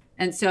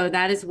 And so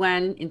that is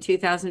when, in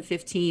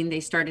 2015, they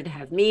started to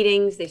have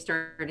meetings. They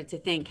started to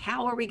think,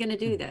 how are we going to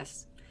do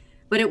this?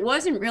 But it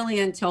wasn't really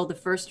until the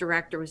first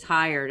director was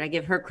hired. I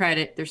give her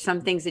credit. There's some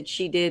things that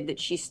she did that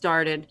she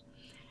started.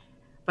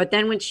 But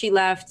then when she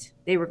left,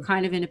 they were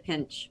kind of in a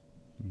pinch.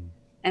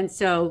 And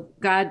so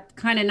God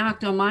kind of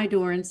knocked on my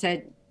door and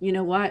said, you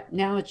know what,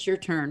 now it's your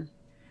turn.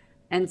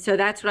 And so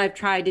that's what I've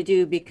tried to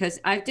do, because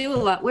I do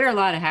wear a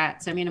lot of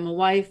hats. I mean, I'm a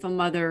wife, a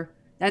mother.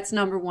 That's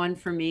number one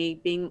for me,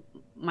 being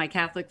my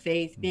Catholic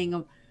faith,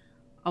 being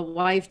a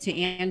wife to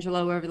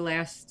Angelo over the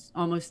last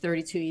almost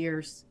 32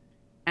 years,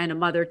 and a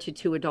mother to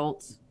two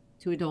adult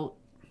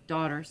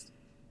daughters.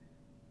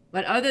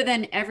 But other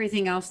than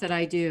everything else that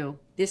I do,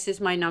 this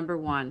is my number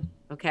one,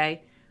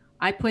 okay?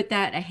 I put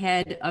that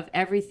ahead of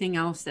everything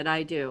else that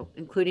I do,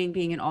 including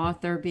being an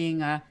author,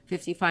 being a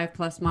 55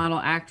 plus model,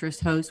 actress,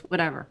 host,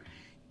 whatever.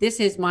 This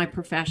is my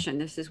profession.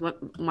 This is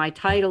what my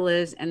title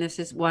is. And this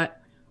is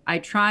what I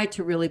try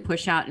to really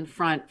push out in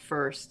front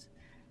first.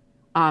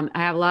 I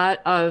have a lot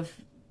of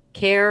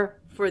care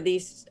for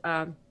these,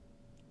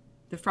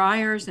 the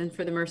friars and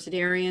for the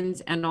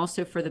Mercedarians, and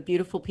also for the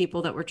beautiful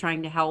people that we're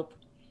trying to help.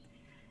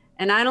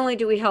 And not only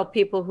do we help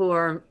people who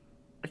are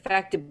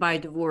affected by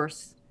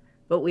divorce,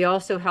 but we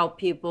also help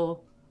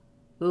people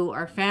who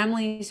are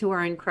families who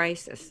are in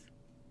crisis.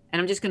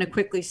 And I'm just going to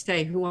quickly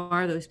say, who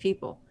are those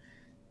people?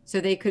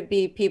 So they could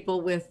be people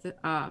with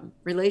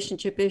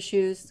relationship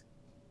issues,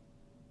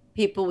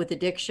 people with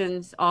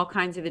addictions, all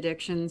kinds of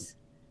addictions,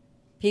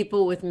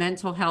 people with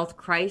mental health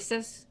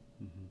crisis,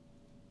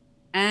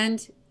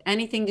 and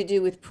anything to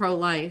do with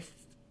pro-life.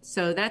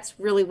 So that's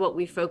really what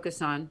we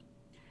focus on.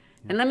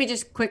 And let me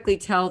just quickly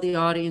tell the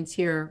audience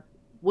here,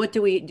 what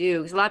do we do?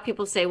 Because a lot of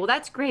people say, well,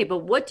 that's great, but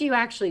what do you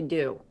actually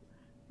do?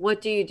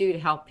 What do you do to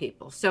help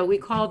people? So we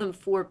call them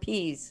 4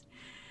 Ps.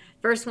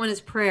 First one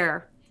is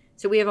prayer.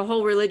 So we have a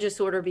whole religious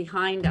order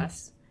behind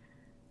us,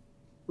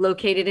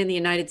 located in the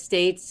United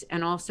States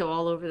and also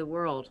all over the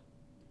world.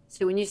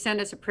 So when you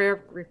send us a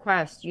prayer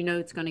request, you know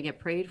it's going to get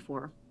prayed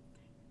for.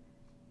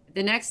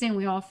 The next thing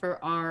we offer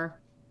are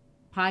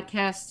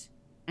podcasts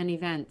and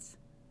events.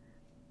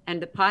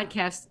 And the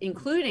podcast,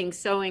 including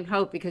Sowing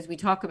Hope, because we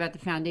talk about the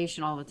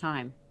foundation all the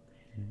time.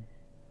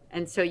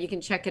 And so you can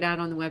check it out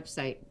on the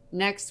website.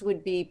 Next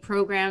would be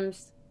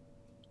programs.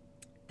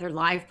 They're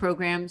live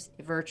programs,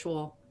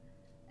 virtual.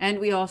 And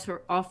we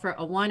also offer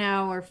a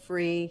 1-hour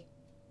free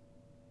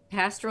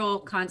pastoral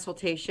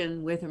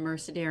consultation with a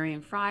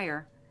Mercedarian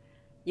friar.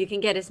 You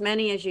can get as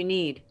many as you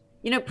need.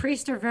 You know,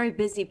 priests are very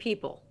busy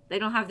people. They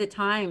don't have the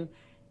time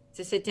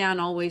to sit down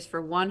always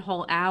for 1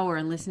 whole hour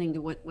and listening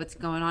to what's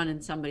going on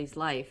in somebody's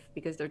life,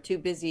 because they're too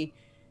busy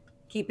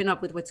keeping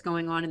up with what's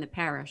going on in the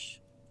parish.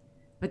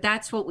 But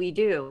that's what we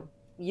do.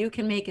 You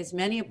can make as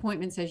many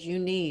appointments as you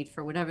need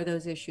for whatever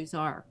those issues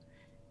are.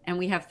 And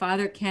we have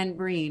Father Ken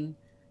Breen,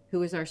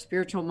 who is our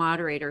spiritual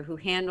moderator, who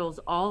handles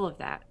all of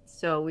that.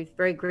 So we're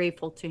very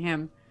grateful to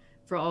him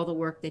for all the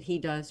work that he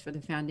does for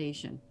the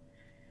foundation.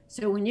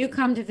 So when you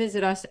come to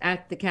visit us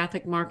at the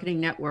Catholic Marketing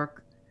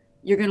Network,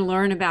 you're going to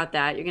learn about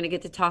that. You're going to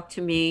get to talk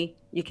to me.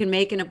 You can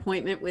make an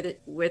appointment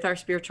with our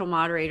spiritual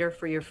moderator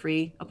for your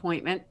free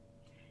appointment.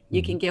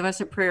 You can give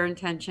us a prayer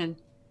intention,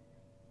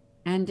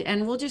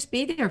 and we'll just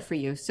be there for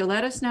you. So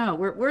let us know.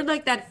 We're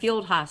like that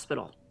field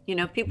hospital. You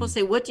know, people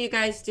say, what do you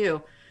guys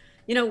do?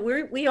 You know,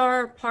 we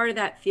are part of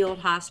that field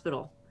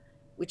hospital,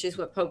 which is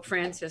what Pope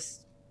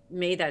Francis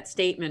made that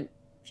statement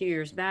a few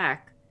years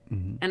back.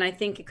 And I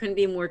think it couldn't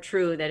be more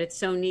true that it's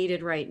so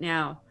needed right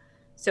now.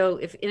 So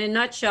if in a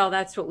nutshell,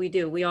 that's what we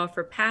do. We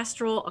offer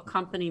pastoral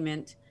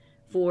accompaniment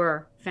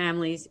for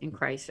families in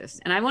crisis.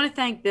 And I want to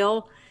thank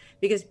Bill,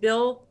 because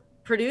Bill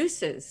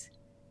produces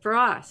for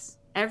us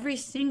every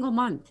single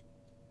month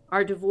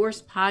our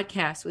divorce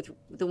podcast, with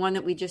the one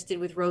that we just did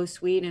with Rose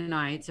Sweet and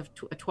I. It's a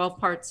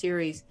 12-part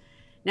series.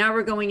 Now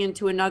we're going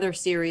into another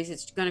series.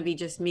 It's going to be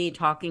just me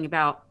talking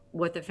about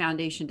what the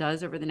foundation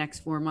does over the next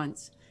 4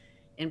 months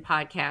in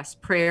podcasts,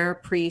 prayer,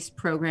 priest,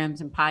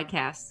 programs, and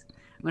podcasts.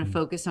 I'm going to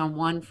focus on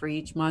one for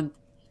each month.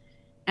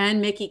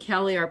 And Mickey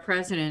Kelly, our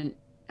president,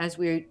 as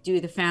we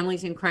do the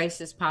Families in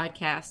Crisis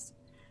podcast.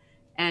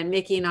 And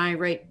Mickey and I,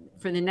 right,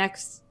 for the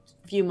next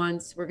few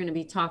months, we're going to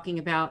be talking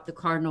about the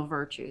cardinal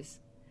virtues.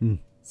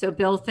 So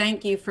Bill,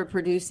 thank you for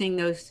producing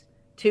those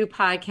 2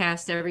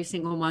 podcasts every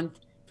single month.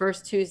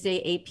 First Tuesday,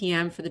 8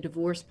 p.m. for the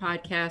divorce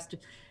podcast,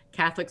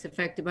 Catholics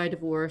Affected by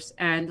Divorce,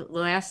 and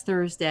last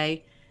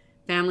Thursday,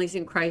 Families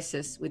in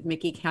Crisis with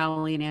Mickey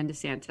Calley and Ann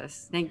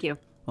DeSantis. Thank you.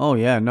 Oh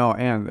yeah, no,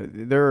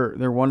 and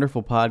they're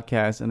wonderful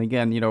podcasts. And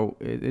again,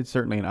 it's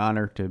certainly an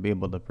honor to be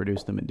able to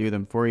produce them and do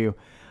them for you,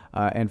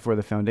 and for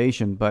the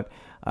foundation. But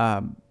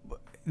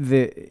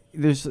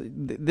this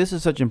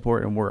is such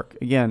important work.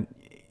 Again,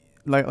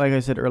 like I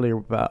said earlier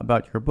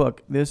about your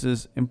book, this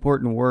is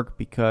important work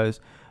because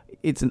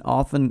it's an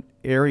often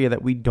area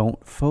that we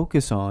don't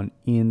focus on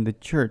in the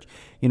church.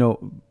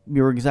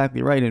 You're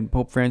exactly right. And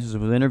Pope Francis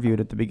was interviewed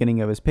at the beginning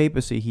of his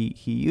papacy.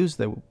 He used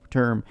the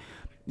term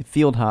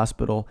field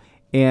hospital.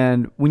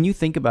 And when you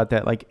think about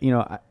that,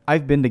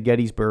 I've been to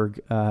Gettysburg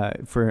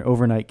for an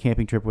overnight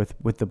camping trip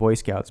with the Boy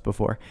Scouts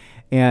before,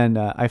 and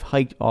I've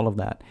hiked all of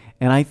that.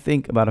 And I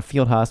think about a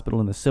field hospital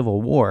in the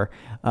Civil War,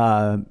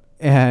 and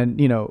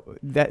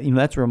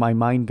that's where my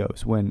mind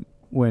goes when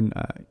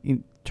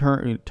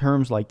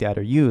terms like that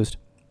are used.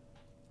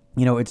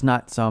 It's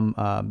not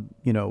some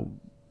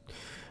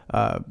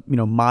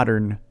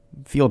modern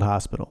field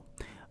hospital.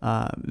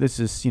 This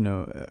is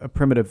a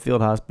primitive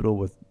field hospital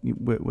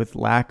with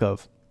lack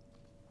of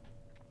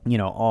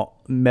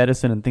all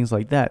medicine and things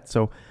like that.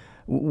 So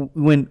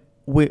when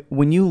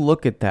you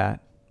look at that,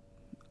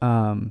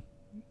 and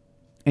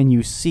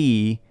you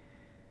see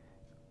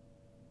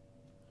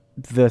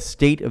the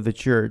state of the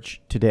church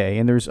today,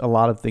 and there's a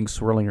lot of things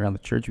swirling around the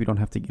church. We don't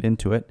have to get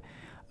into it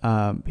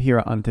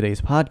here on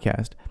today's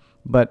podcast,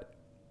 but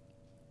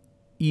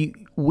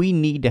we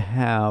need to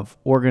have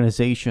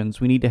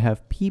organizations. We need to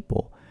have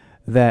people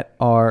that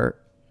are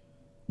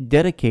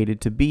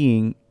dedicated to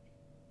being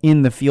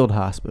in the field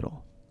hospital.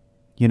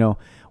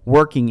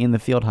 Working in the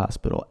field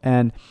hospital.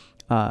 And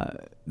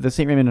the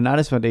St. Raymond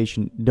Nonnatus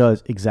Foundation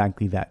does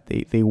exactly that.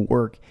 They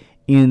work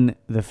in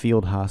the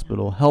field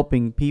hospital,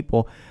 helping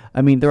people.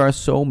 I mean, there are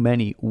so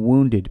many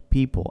wounded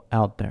people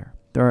out there.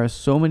 There are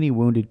so many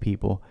wounded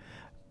people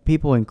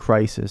in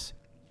crisis.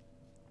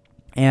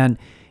 And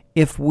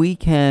if we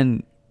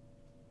can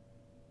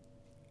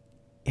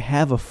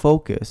have a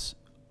focus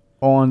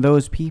on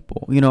those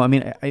people,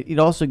 it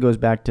also goes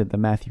back to the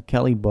Matthew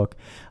Kelly book,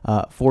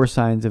 4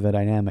 Signs of a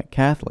Dynamic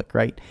Catholic,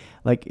 right?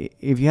 Like,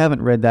 if you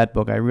haven't read that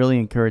book, I really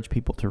encourage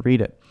people to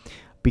read it,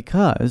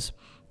 because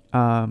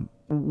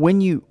when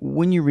you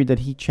read that,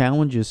 he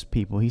challenges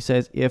people. He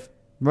says, if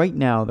right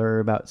now there are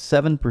about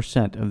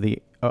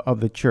 7% of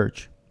the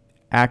church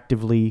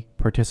actively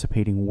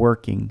participating,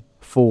 working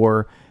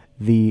for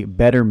the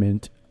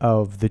betterment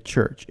of the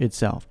church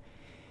itself.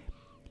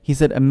 He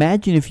said,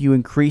 imagine if you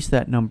increase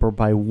that number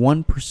by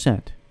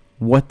 1%,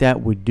 what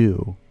that would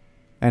do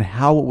and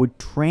how it would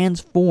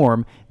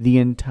transform the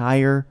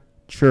entire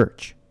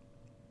church.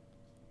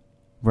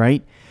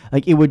 Right?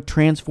 Like, it would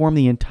transform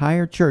the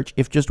entire church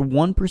if just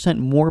 1%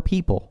 more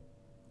people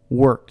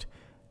worked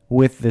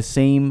with the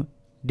same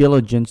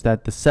diligence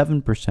that the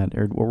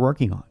 7% were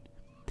working on.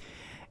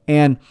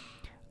 And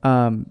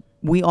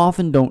we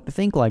often don't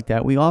think like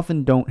that. We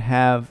often don't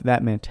have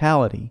that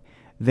mentality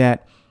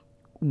that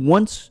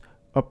once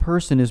a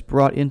person is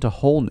brought into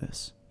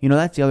wholeness,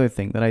 that's the other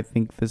thing that I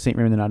think the St.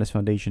 Raymond Nonnatus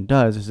Foundation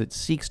does, is it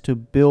seeks to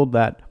build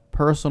that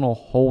personal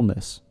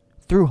wholeness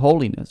through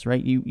holiness,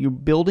 right? You're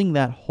building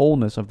that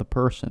wholeness of the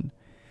person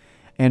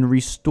and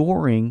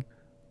restoring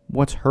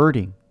what's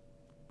hurting,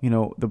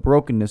 the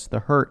brokenness, the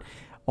hurt,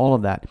 all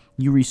of that.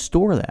 You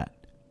restore that.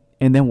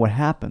 And then what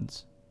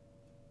happens?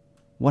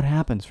 What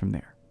happens from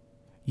there?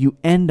 You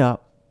end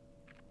up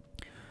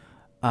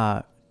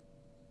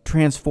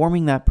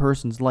transforming that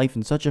person's life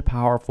in such a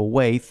powerful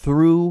way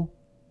through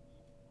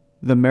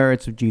the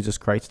merits of Jesus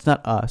Christ. It's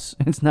not us.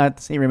 It's not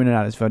the St. Raymond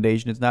Nonnatus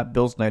Foundation. It's not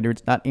Bill Snyder.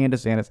 It's not Ann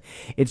DeSantis.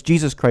 It's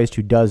Jesus Christ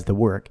who does the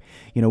work.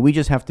 We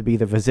just have to be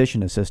the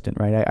physician assistant,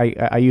 right?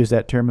 I use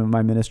that term in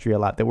my ministry a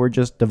lot, that we're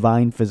just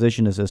divine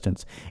physician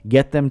assistants.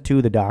 Get them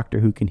to the doctor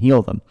who can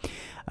heal them.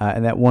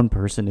 And that one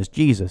person is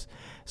Jesus.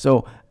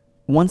 So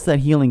once that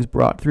healing's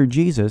brought through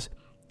Jesus,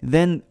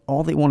 then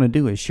all they want to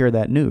do is share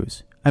that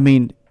news. I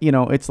mean,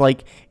 it's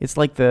like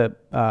the,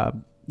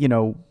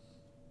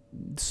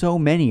 so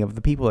many of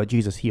the people that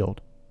Jesus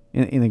healed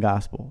in the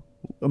gospel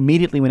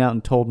immediately went out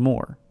and told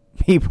more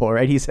people,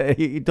 right?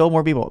 He told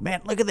more people,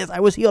 man, look at this. I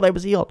was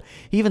healed.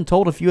 He even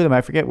told a few of them,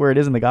 I forget where it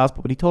is in the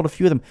gospel, but he told a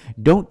few of them,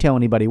 don't tell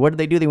anybody. What did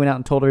they do? They went out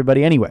and told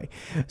everybody anyway.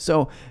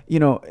 So,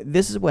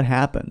 this is what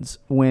happens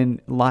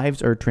when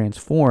lives are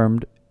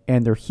transformed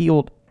and they're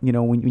healed.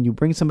 When you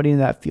bring somebody in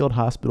that field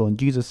hospital and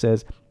Jesus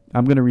says,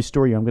 I'm going to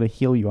restore you. I'm going to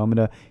heal you. I'm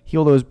going to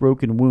heal those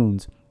broken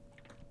wounds.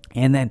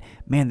 And then,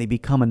 man, they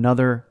become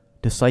another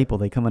disciple.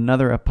 They become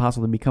another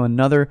apostle. They become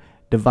another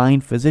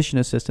divine physician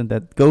assistant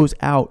that goes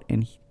out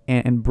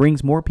and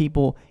brings more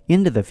people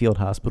into the field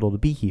hospital to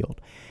be healed.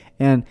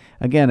 And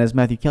again, as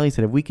Matthew Kelly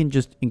said, if we can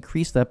just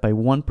increase that by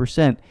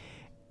 1%,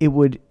 it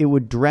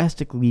would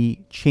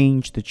drastically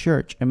change the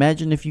church.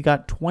 Imagine if you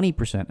got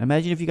 20%.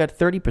 Imagine if you got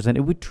 30%.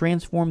 It would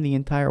transform the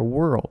entire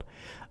world.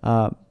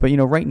 But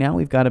right now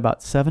we've got about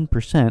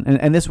 7%,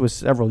 and this was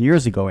several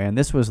years ago, and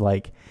this was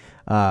like,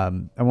 I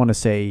want to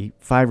say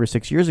 5 or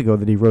 6 years ago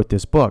that he wrote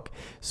this book.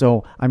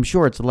 So I'm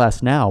sure it's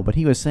less now, but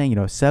he was saying,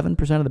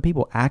 7% of the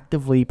people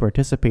actively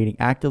participating,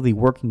 actively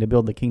working to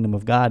build the kingdom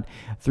of God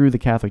through the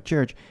Catholic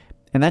Church.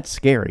 And that's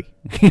scary.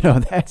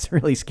 That's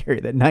really scary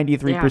that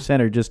 93%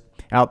 are just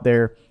out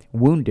there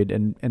wounded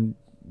and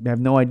have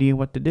no idea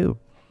what to do.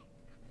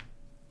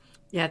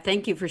 Yeah,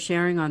 thank you for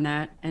sharing on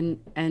that. And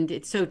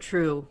it's so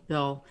true,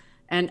 Bill.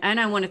 And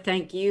I want to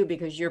thank you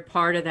because you're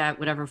part of that,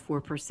 whatever,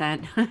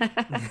 4%.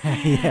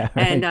 Yeah,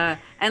 right.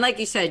 And like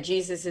you said,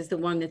 Jesus is the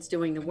one that's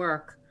doing the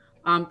work.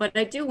 But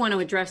I do want to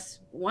address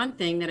one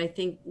thing that I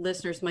think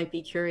listeners might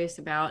be curious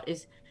about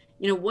is,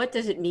 what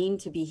does it mean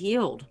to be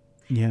healed?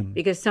 Yeah.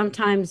 Because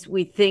sometimes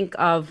we think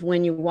of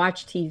when you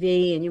watch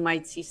TV and you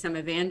might see some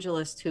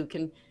evangelist who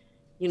can,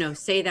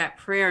 say that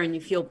prayer and you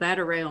feel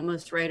better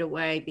almost right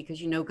away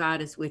because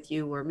God is with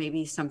you, or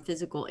maybe some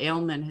physical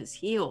ailment has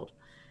healed.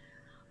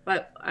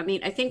 But I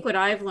mean, I think what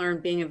I've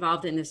learned being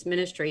involved in this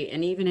ministry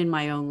and even in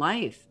my own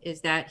life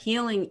is that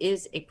healing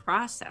is a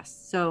process.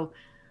 So,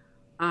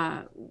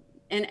 and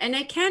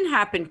it can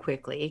happen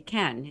quickly.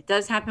 It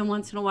does happen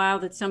once in a while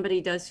that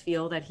somebody does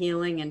feel that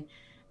healing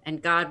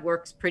and God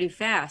works pretty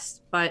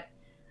fast. But,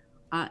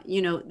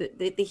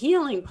 the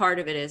healing part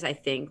of it is, I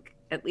think,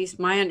 at least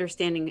my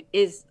understanding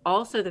is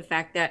also the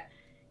fact that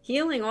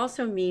healing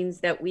also means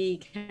that we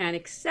can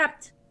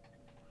accept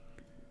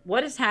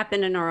what has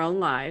happened in our own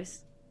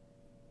lives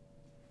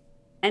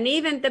and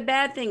even the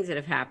bad things that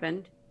have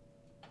happened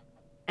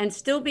and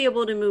still be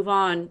able to move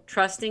on,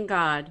 trusting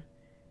God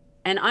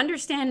and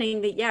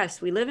understanding that,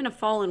 yes, we live in a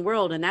fallen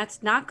world and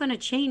that's not going to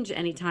change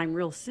anytime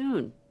real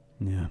soon.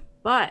 Yeah.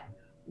 But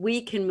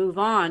we can move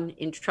on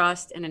in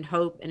trust and in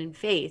hope and in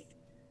faith.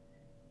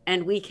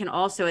 And we can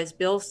also, as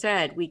Bill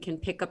said, we can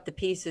pick up the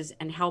pieces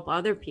and help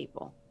other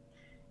people.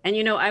 And,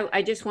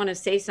 I just want to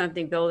say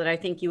something, Bill, that I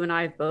think you and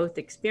I have both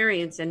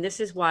experienced. And this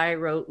is why I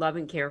wrote Love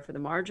and Care for the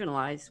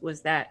Marginalized,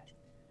 was that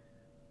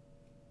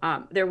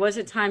there was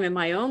a time in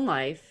my own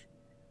life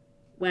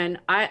when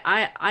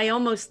I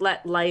almost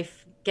let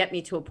life get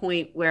me to a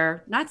point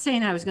where, not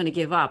saying I was going to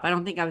give up. I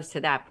don't think I was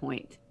to that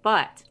point,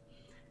 but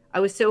I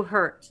was so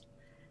hurt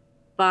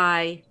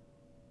by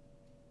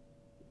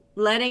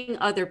letting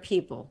other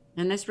people,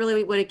 and that's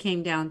really what it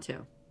came down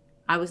to.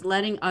 I was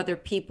letting other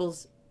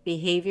people's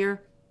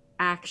behavior,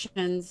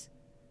 actions,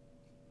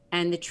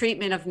 and the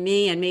treatment of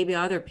me and maybe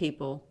other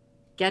people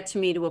get to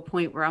me to a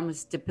point where I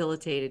was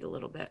debilitated a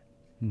little bit.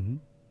 Mm-hmm.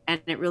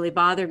 And it really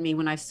bothered me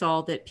when I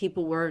saw that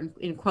people were,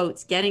 in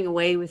quotes, getting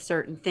away with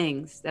certain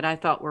things that I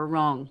thought were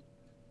wrong,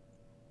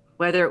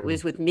 whether it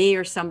was with me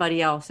or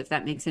somebody else, if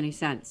that makes any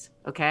sense.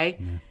 Okay.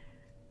 Yeah.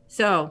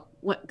 So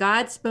what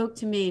God spoke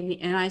to me,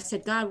 and I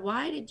said, God,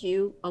 why did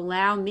you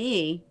allow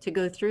me to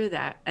go through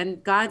that?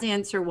 And God's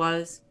answer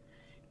was,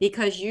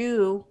 because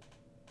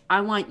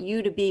I want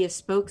you to be a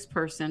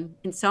spokesperson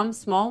in some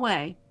small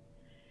way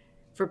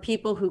for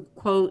people who,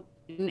 quote,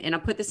 and I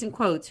put this in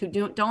quotes, who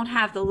don't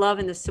have the love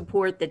and the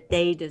support that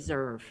they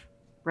deserve,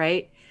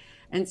 right?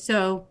 And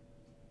so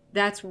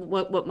that's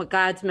what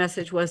God's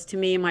message was to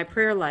me in my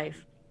prayer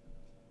life.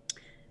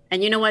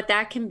 And you know what?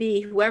 That can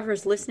be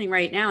whoever's listening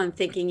right now and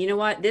thinking, you know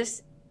what,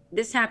 this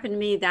happened to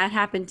me, that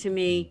happened to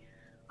me.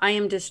 I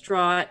am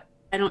distraught.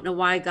 I don't know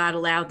why God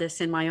allowed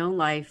this in my own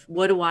life.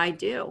 What do I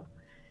do?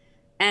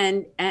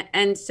 And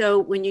so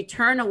when you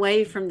turn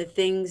away from the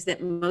things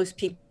that most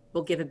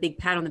people give a big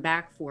pat on the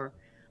back for,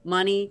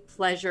 money,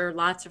 pleasure,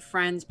 lots of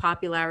friends,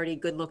 popularity,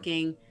 good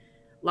looking,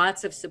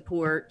 lots of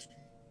support,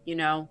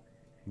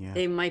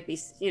 they might be,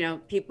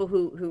 people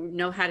who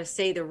know how to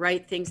say the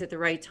right things at the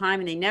right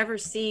time, and they never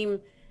seem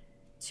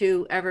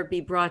to ever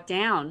be brought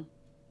down,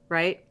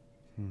 right?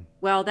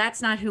 Well, that's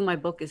not who my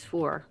book is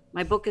for.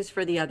 My book is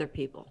for the other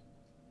people,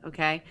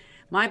 okay?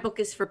 My book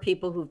is for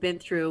people who've been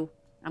through,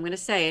 I'm going to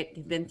say it,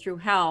 they've been through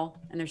hell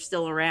and they're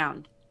still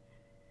around.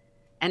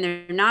 And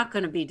they're not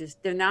going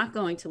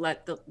to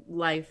let the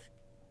life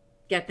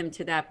get them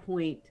to that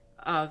point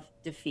of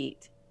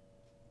defeat.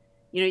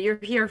 You're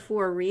here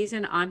for a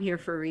reason. I'm here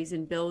for a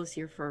reason. Bill is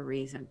here for a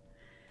reason.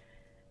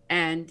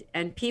 And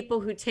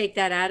people who take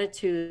that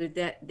attitude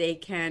that they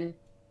can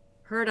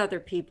hurt other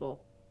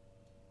people,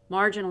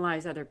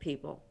 marginalize other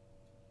people,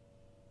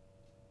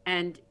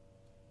 and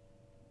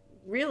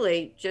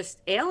really just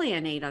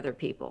alienate other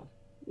people.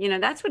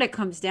 That's what it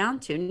comes down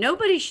to.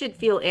 Nobody should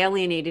feel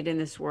alienated in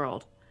this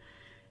world.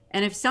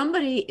 And if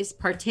somebody is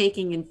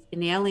partaking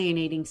in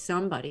alienating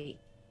somebody,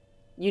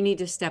 you need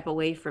to step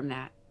away from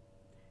that.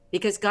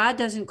 Because God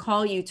doesn't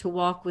call you to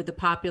walk with the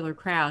popular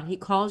crowd. He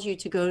calls you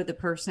to go to the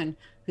person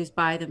who's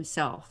by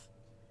themselves,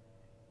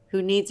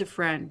 who needs a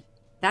friend.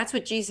 That's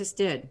what Jesus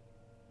did.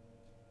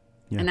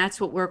 Yeah. And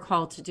that's what we're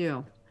called to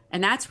do.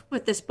 And that's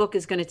what this book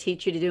is going to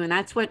teach you to do. And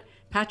that's what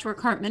Patchwork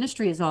Heart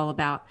Ministry is all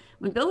about.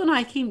 When Bill and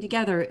I came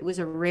together, it was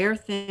a rare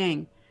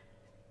thing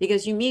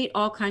because you meet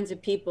all kinds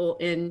of people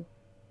in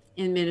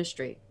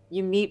ministry.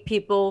 You meet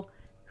people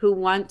who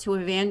want to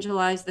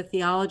evangelize the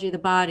theology of the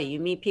body. You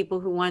meet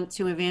people who want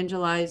to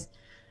evangelize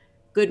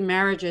good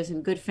marriages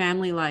and good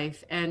family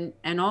life and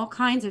all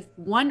kinds of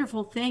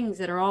wonderful things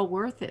that are all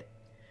worth it.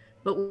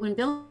 But when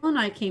Bill and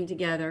I came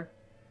together,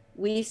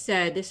 we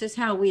said, this is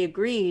how we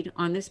agreed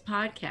on this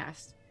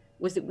podcast,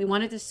 was that we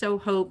wanted to sow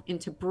hope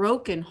into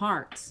broken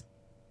hearts.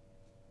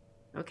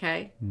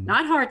 Okay?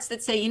 Not hearts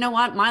that say, you know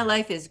what, my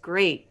life is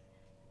great.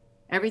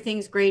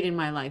 Everything's great in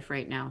my life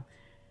right now.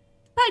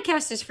 The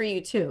podcast is for you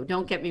too.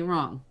 Don't get me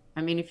wrong.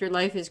 I mean, if your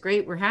life is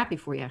great, we're happy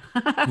for you.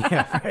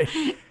 Yeah,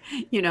 right.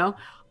 You know,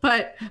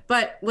 but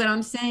what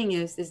I'm saying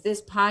is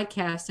this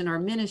podcast and our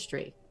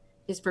ministry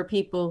is for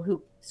people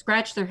who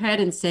scratch their head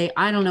and say,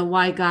 I don't know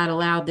why God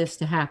allowed this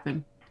to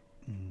happen.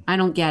 I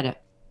don't get it.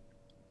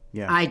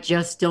 Yeah. I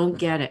just don't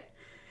get it.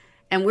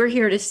 And we're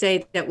here to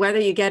say that whether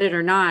you get it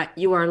or not,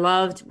 you are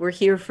loved. We're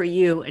here for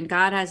you. And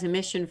God has a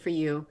mission for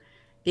you,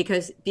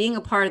 because being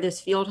a part of this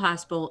field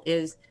hospital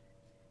is,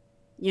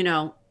 you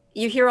know,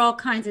 you hear all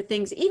kinds of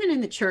things, even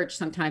in the church.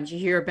 Sometimes you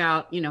hear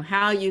about, you know,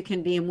 how you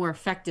can be a more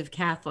effective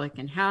Catholic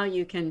and how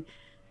you can,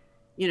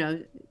 you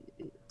know,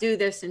 do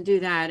this and do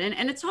that.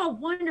 And it's all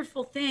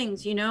wonderful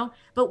things, you know,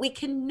 but we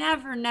can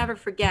never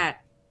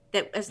forget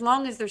that as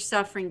long as there's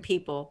suffering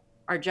people,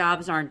 our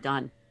jobs aren't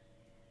done.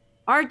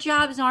 Our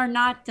jobs are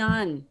not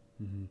done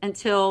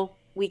until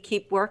we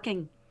keep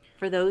working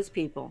for those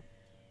people.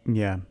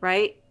 Yeah.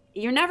 Right?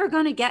 You're never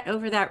going to get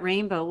over that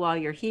rainbow while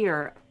you're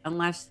here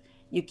unless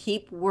you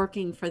keep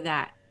working for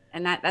that.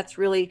 And that's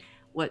really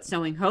what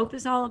Sowing Hope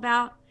is all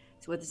about.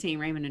 It's what the St.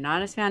 Raymond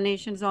Nonnatus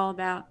Foundation is all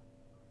about.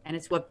 And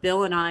it's what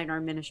Bill and I and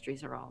our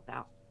ministries are all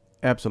about.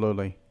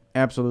 Absolutely.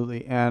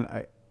 Absolutely. And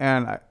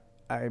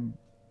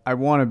I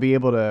want to be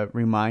able to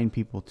remind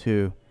people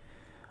too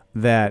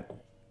that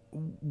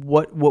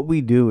what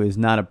we do is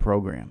not a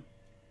program.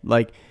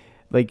 Like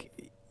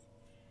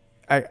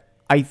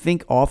I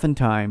think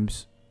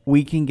oftentimes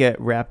we can get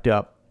wrapped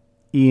up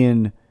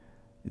in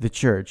the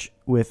church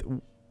with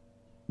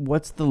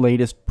what's the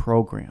latest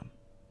program,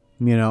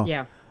 you know?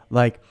 Yeah.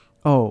 Like,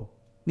 oh,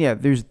 yeah,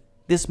 there's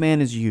This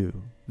Man Is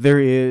You. There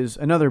is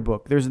another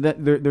book. There's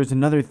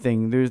another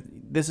thing.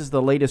 This is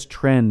the latest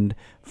trend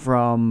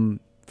from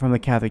the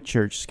Catholic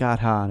Church, Scott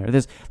Hahn, or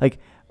this. Like,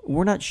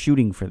 we're not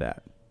shooting for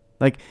that.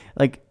 Like,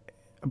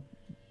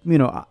 you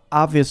know,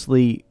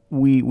 obviously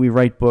we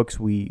write books,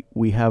 we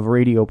have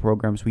radio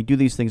programs, we do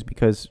these things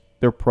because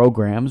they're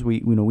programs. We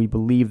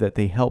believe that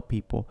they help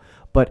people,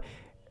 but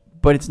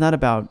it's not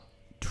about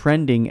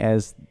trending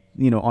as,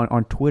 you know,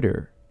 on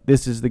Twitter.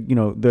 This is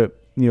the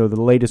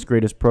latest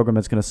greatest program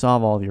that's going to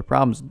solve all of your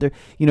problems. There,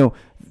 you know,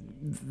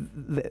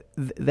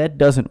 that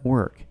doesn't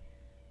work.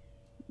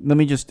 Let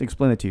me just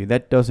explain it to you.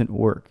 That doesn't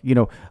work. You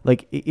know,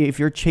 like if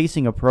you're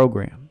chasing a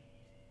program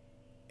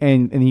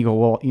and you go,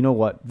 well, you know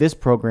what, this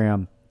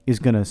program is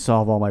going to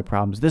solve all my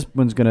problems. This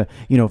one's going to,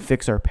 you know,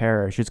 fix our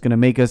parish. It's going to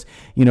make us,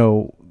 you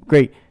know,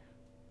 great.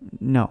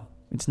 No,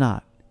 it's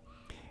not.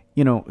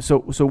 You know, so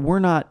we're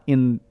not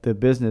in the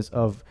business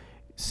of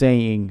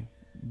saying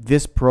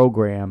this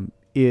program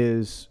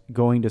is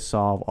going to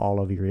solve all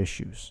of your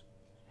issues,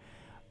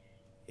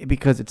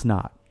 because it's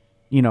not.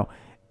 You know,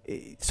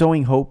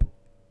 Sowing Hope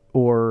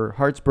or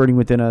Hearts Burning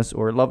Within Us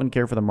or Love and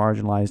Care for the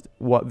Marginalized,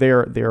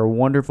 they are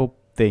wonderful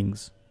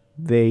things.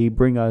 They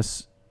bring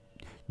us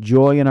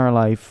joy in our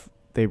life.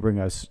 They bring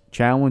us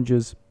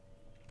challenges,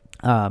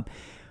 and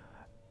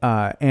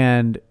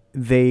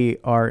they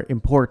are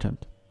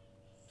important.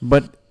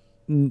 But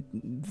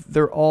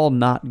they're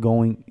not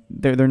going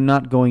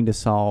to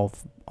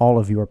solve all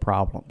of your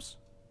problems.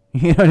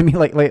 You know what I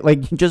mean?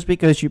 Like just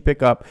because you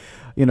pick up,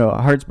 you know,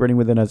 Hearts Burning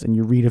Within Us and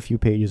you read a few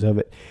pages of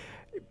it,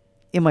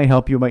 it might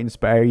help you, it might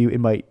inspire you, it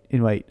might you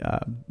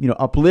know,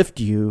 uplift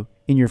you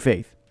in your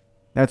faith.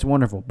 That's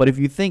wonderful. But if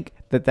you think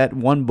that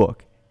one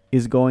book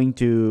is going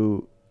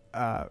to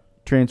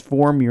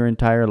transform your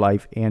entire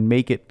life and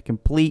make it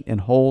complete and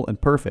whole and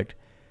perfect,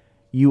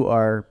 you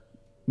are,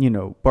 you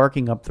know,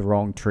 barking up the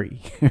wrong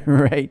tree,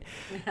 right?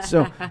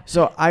 So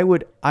I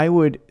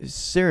would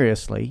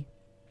seriously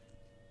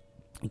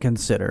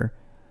consider,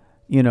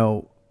 you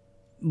know,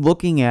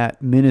 looking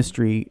at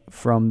ministry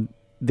from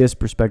this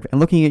perspective and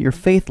looking at your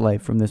faith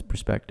life from this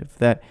perspective,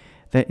 that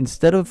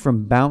instead of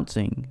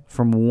bouncing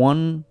from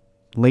one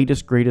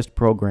latest greatest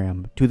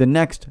program to the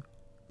next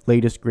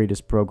latest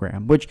greatest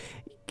program, which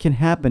can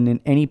happen in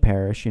any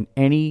parish, in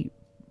any,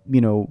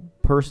 you know,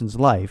 person's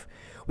life,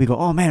 we go,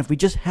 oh man, if we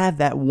just had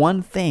that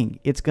one thing,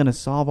 it's going to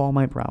solve all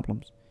my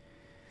problems.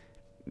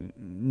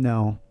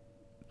 No.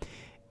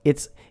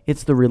 It's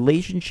the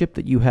relationship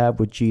that you have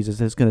with Jesus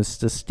that's going to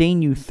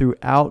sustain you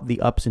throughout the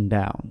ups and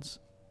downs.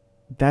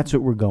 That's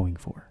what we're going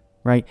for,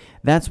 right?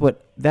 That's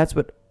what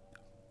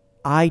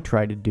I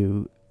try to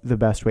do the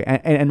best way,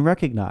 and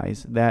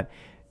recognize that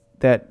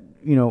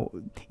you know,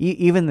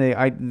 even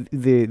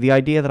the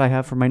idea that I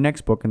have for my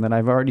next book and that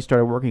I've already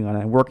started working on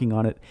it, and working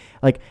on it,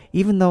 like,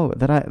 even though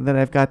that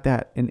I've got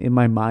that in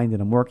my mind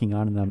and I'm working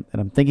on it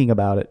and I'm thinking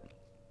about it,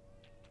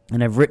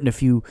 and I've written a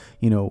few,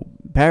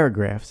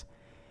 paragraphs,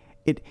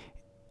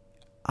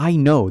 I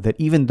know that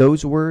even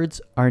those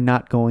words are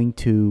not going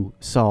to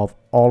solve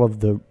all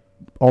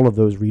of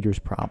those readers'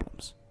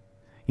 problems,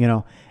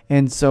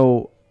 and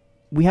so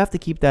we have to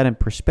keep that in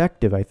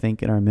perspective, I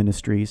think, in our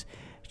ministries,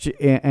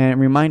 and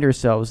remind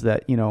ourselves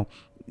that,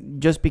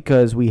 just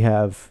because we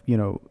have,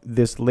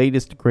 this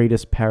latest,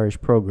 greatest parish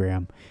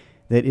program,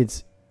 that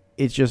it's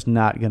just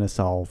not going to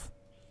solve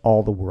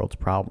all the world's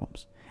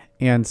problems.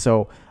 And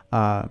so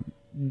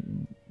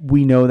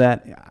we know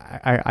that.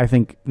 I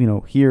think,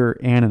 here,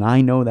 Ann and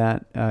I know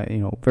that,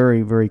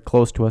 very, very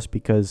close to us,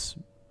 because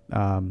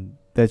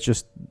that's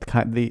just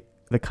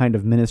the kind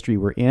of ministry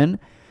we're in.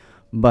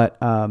 But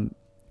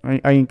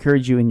I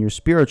encourage you in your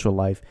spiritual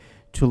life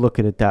to look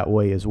at it that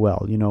way as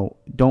well.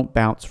 Don't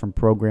bounce from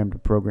program to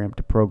program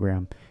to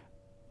program.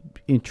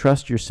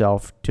 Entrust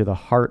yourself to the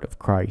heart of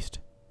Christ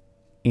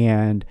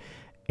and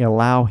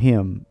allow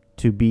Him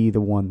to be the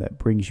one that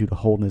brings you to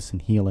wholeness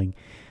and healing.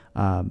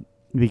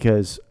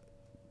 Because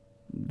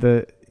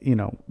the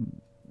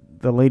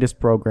latest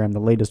program, the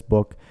latest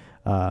book,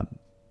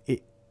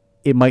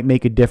 it might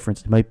make a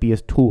difference. It might be a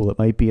tool. It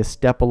might be a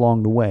step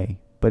along the way,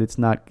 but it's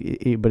not.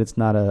 It's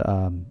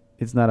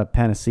not a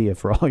panacea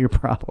for all your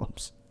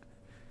problems.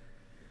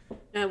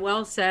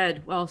 Well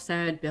said,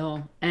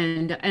 Bill.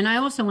 And I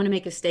also want to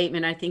make a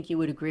statement. I think you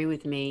would agree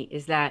with me,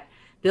 is that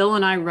Bill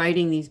and I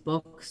writing these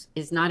books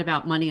is not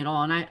about money at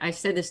all. And I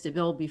said this to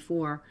Bill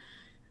before.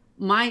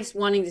 My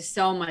wanting to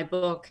sell my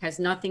book has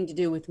nothing to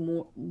do with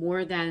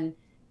more than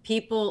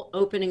people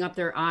opening up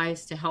their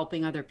eyes to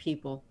helping other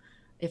people.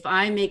 If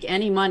I make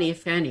any money,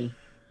 if any,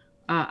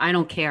 I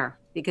don't care,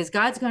 because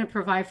God's going to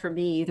provide for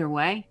me either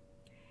way,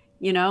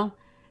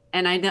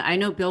 And I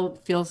know Bill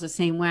feels the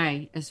same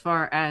way, as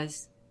far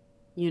as,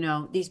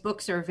 these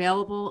books are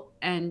available,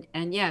 and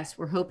yes,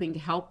 we're hoping to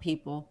help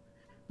people.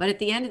 But at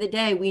the end of the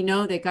day, we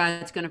know that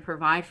God's going to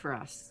provide for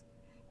us.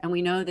 And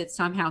we know that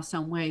somehow,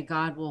 some way,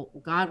 God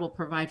will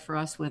provide for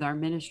us with our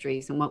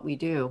ministries and what we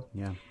do.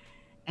 Yeah.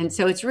 And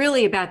so it's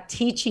really about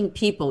teaching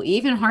people.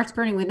 Even Hearts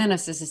Burning Within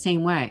Us is the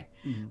same way.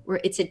 Mm-hmm.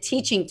 Where it's a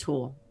teaching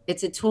tool.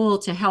 It's a tool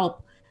to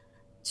help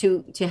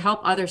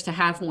others to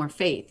have more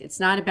faith. It's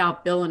not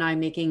about Bill and I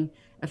making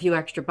a few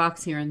extra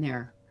bucks here and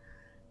there.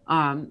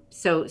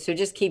 So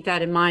just keep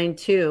that in mind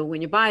too.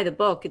 When you buy the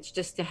book, it's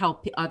just to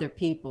help other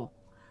people.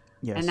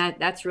 Yes. And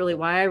that's really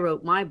why I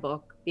wrote my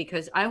book,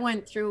 because I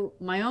went through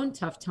my own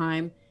tough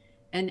time,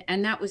 and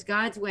that was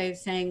God's way of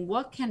saying,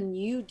 what can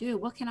you do?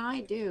 What can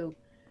I do?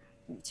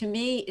 To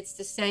me, it's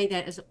to say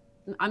that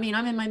I'm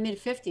in my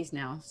mid-50s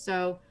now,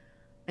 so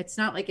it's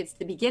not like it's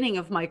the beginning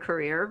of my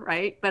career,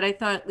 right? But I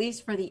thought, at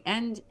least for the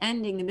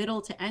the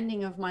middle to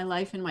ending of my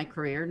life and my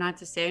career, not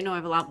to say I know I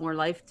have a lot more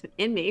life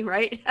in me,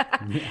 right?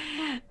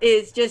 Yeah.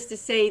 Is just to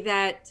say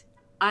that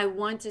I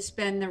want to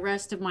spend the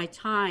rest of my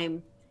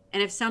time.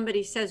 And if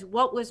somebody says,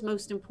 what was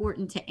most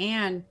important to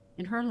Ann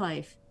in her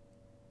life,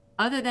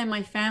 other than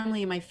my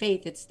family and my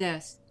faith, it's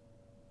this.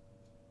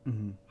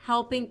 Mm-hmm.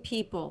 Helping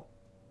people,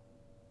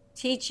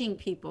 teaching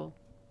people,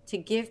 to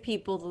give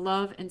people the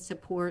love and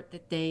support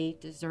that they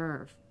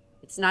deserve.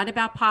 It's not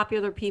about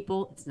popular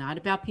people. It's not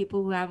about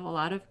people who have a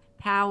lot of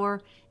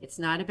power. It's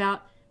not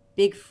about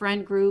big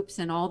friend groups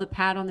and all the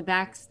pat on the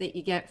backs that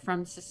you get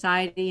from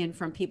society and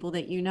from people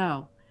that you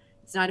know.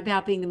 It's not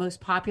about being the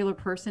most popular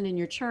person in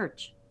your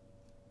church.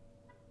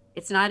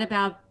 It's not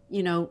about,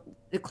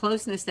 the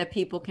closeness that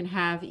people can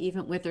have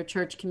even with their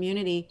church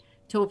community,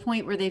 to a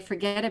point where they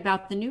forget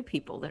about the new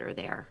people that are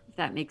there, if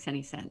that makes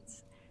any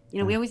sense.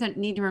 We always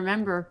need to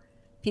remember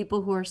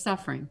people who are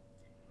suffering.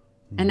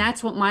 And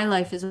that's what my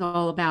life is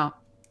all about.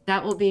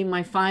 That will be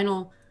my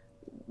final,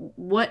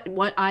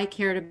 what I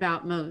cared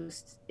about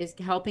most, is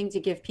helping to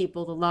give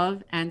people the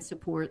love and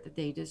support that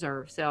they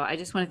deserve. So I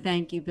just want to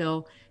thank you,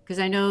 Bill, because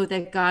I know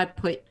that God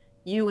put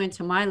you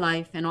into my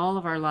life and all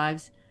of our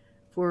lives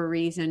for a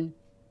reason.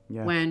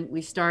 Yeah. When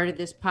we started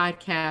this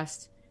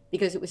podcast,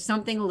 because it was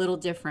something a little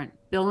different.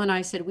 Bill and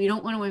I said, we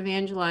don't want to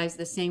evangelize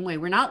the same way.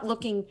 We're not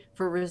looking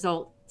for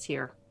results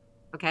here,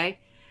 okay?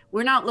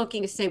 We're not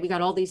looking to say we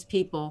got all these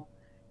people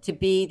to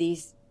be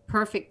these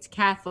perfect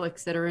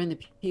Catholics that are in the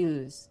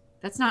pews.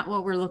 That's not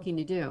what we're looking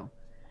to do.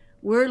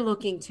 We're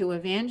looking to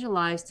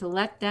evangelize, to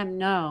let them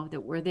know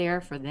that we're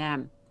there for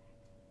them,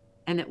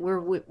 and that we're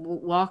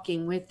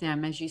walking with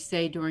them, as you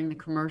say during the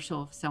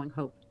commercial of Sowing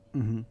Hope.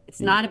 Mm-hmm. It's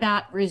not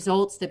about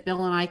results that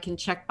Bill and I can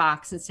check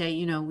box and say,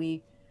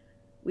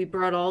 we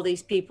brought all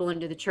these people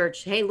into the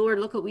church. Hey, Lord,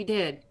 look what we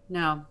did.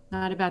 No,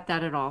 not about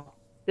that at all.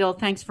 Bill,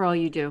 thanks for all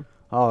you do.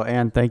 Oh,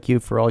 Ann, thank you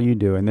for all you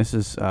do. And this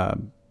is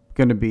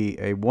going to be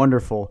a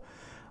wonderful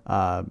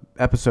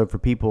episode for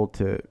people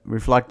to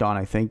reflect on,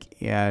 I think,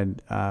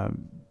 and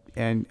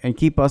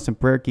keep us in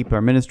prayer, keep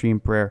our ministry in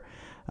prayer,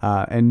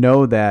 and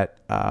know that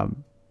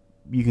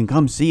you can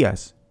come see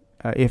us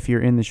if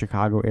you're in the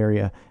Chicago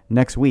area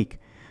next week.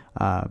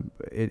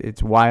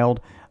 It's wild,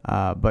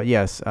 but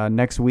yes,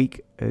 next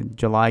week,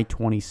 July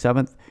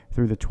 27th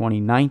through the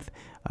 29th,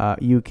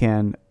 you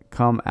can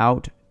come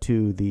out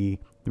to the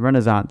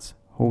Renaissance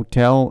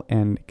Hotel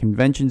and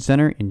Convention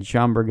Center in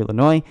Schaumburg,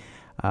 Illinois.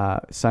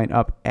 Sign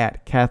up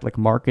at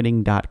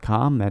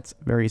CatholicMarketing.com. That's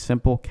very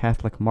simple,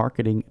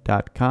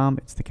 CatholicMarketing.com.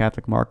 It's the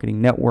Catholic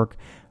Marketing Network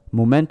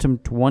Momentum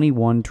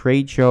 21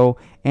 trade show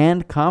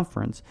and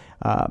conference.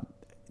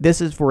 This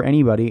is for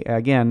anybody.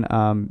 Again,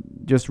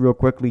 just real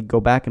quickly,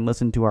 go back and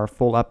listen to our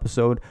full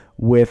episode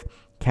with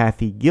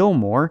Kathy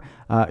Gilmore.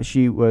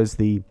 She was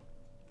the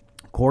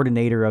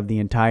coordinator of the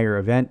entire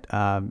event,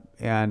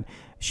 and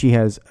she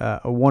has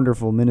a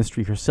wonderful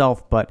ministry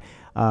herself. But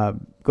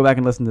go back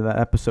and listen to that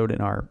episode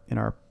in our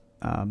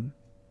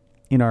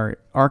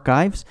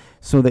archives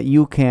so that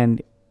you can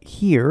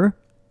hear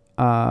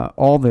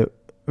all the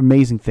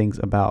amazing things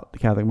about the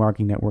Catholic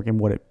Marketing Network and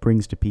what it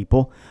brings to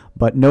people.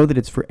 But know that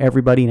it's for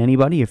everybody and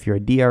anybody. If you're a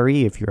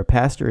DRE, if you're a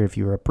pastor, if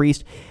you're a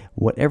priest,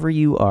 whatever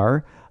you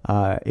are,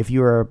 if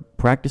you're a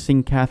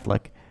practicing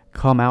Catholic,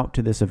 come out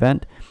to this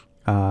event,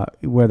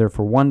 whether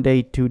for 1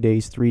 day, 2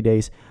 days, 3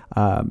 days.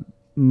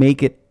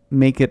 Make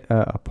it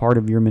a part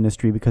of your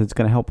ministry, because it's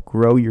going to help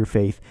grow your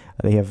faith.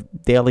 They have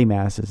daily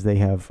masses. They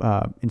have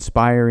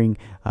inspiring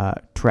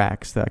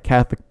tracks. The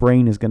Catholic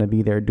Brain is going to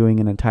be there doing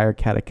an entire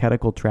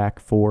catechetical track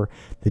for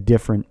the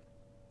different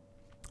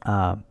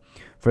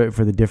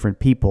for the different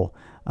people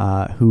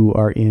who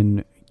are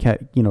in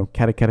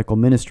catechetical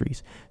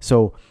ministries.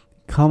 So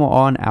come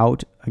on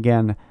out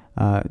again.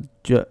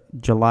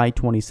 July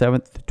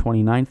 27th to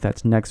 29th.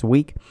 That's next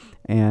week,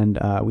 and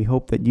we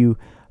hope that you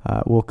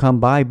will come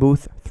by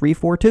booth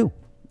 342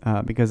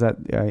 because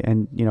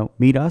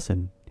meet us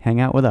and hang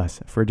out with us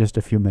for just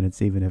a few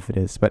minutes, even if it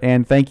is. But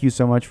Ann, thank you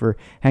so much for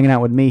hanging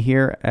out with me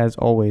here as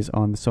always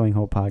on the Sowing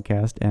Hope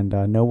podcast, and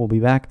Noah will be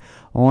back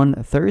on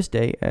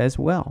Thursday as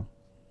well.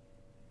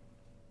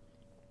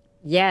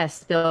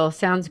 Yes, Bill,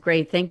 sounds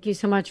great. Thank you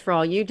so much for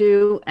all you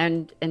do,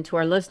 and to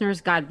our listeners,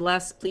 God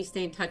bless. Please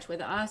stay in touch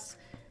with us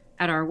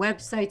at our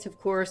websites, of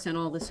course, and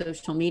all the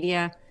social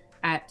media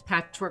at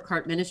Patchwork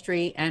Heart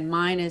Ministry, and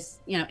mine is,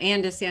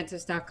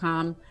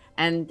 AnnDeSantis.com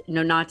and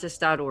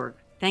Nonatus.org.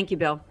 Thank you,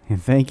 Bill.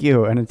 And thank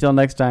you. And until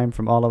next time,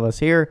 from all of us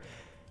here,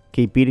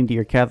 keep beating to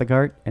your Catholic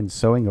heart and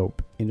sowing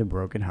hope into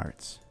broken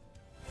hearts.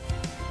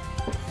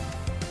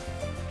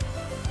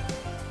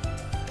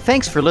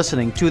 Thanks for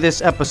listening to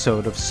this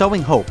episode of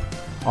Sowing Hope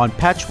on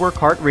Patchwork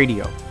Heart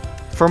Radio.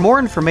 For more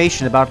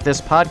information about this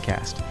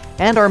podcast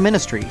and our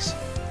ministries,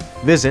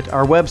 visit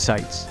our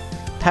websites,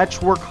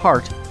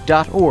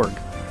 patchworkheart.org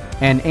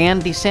and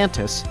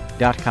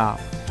AnnDeSantis.com.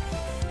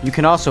 You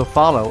can also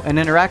follow and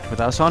interact with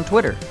us on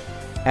Twitter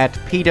at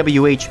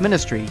PWH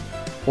Ministry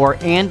or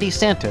Ann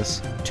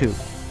DeSantis 2.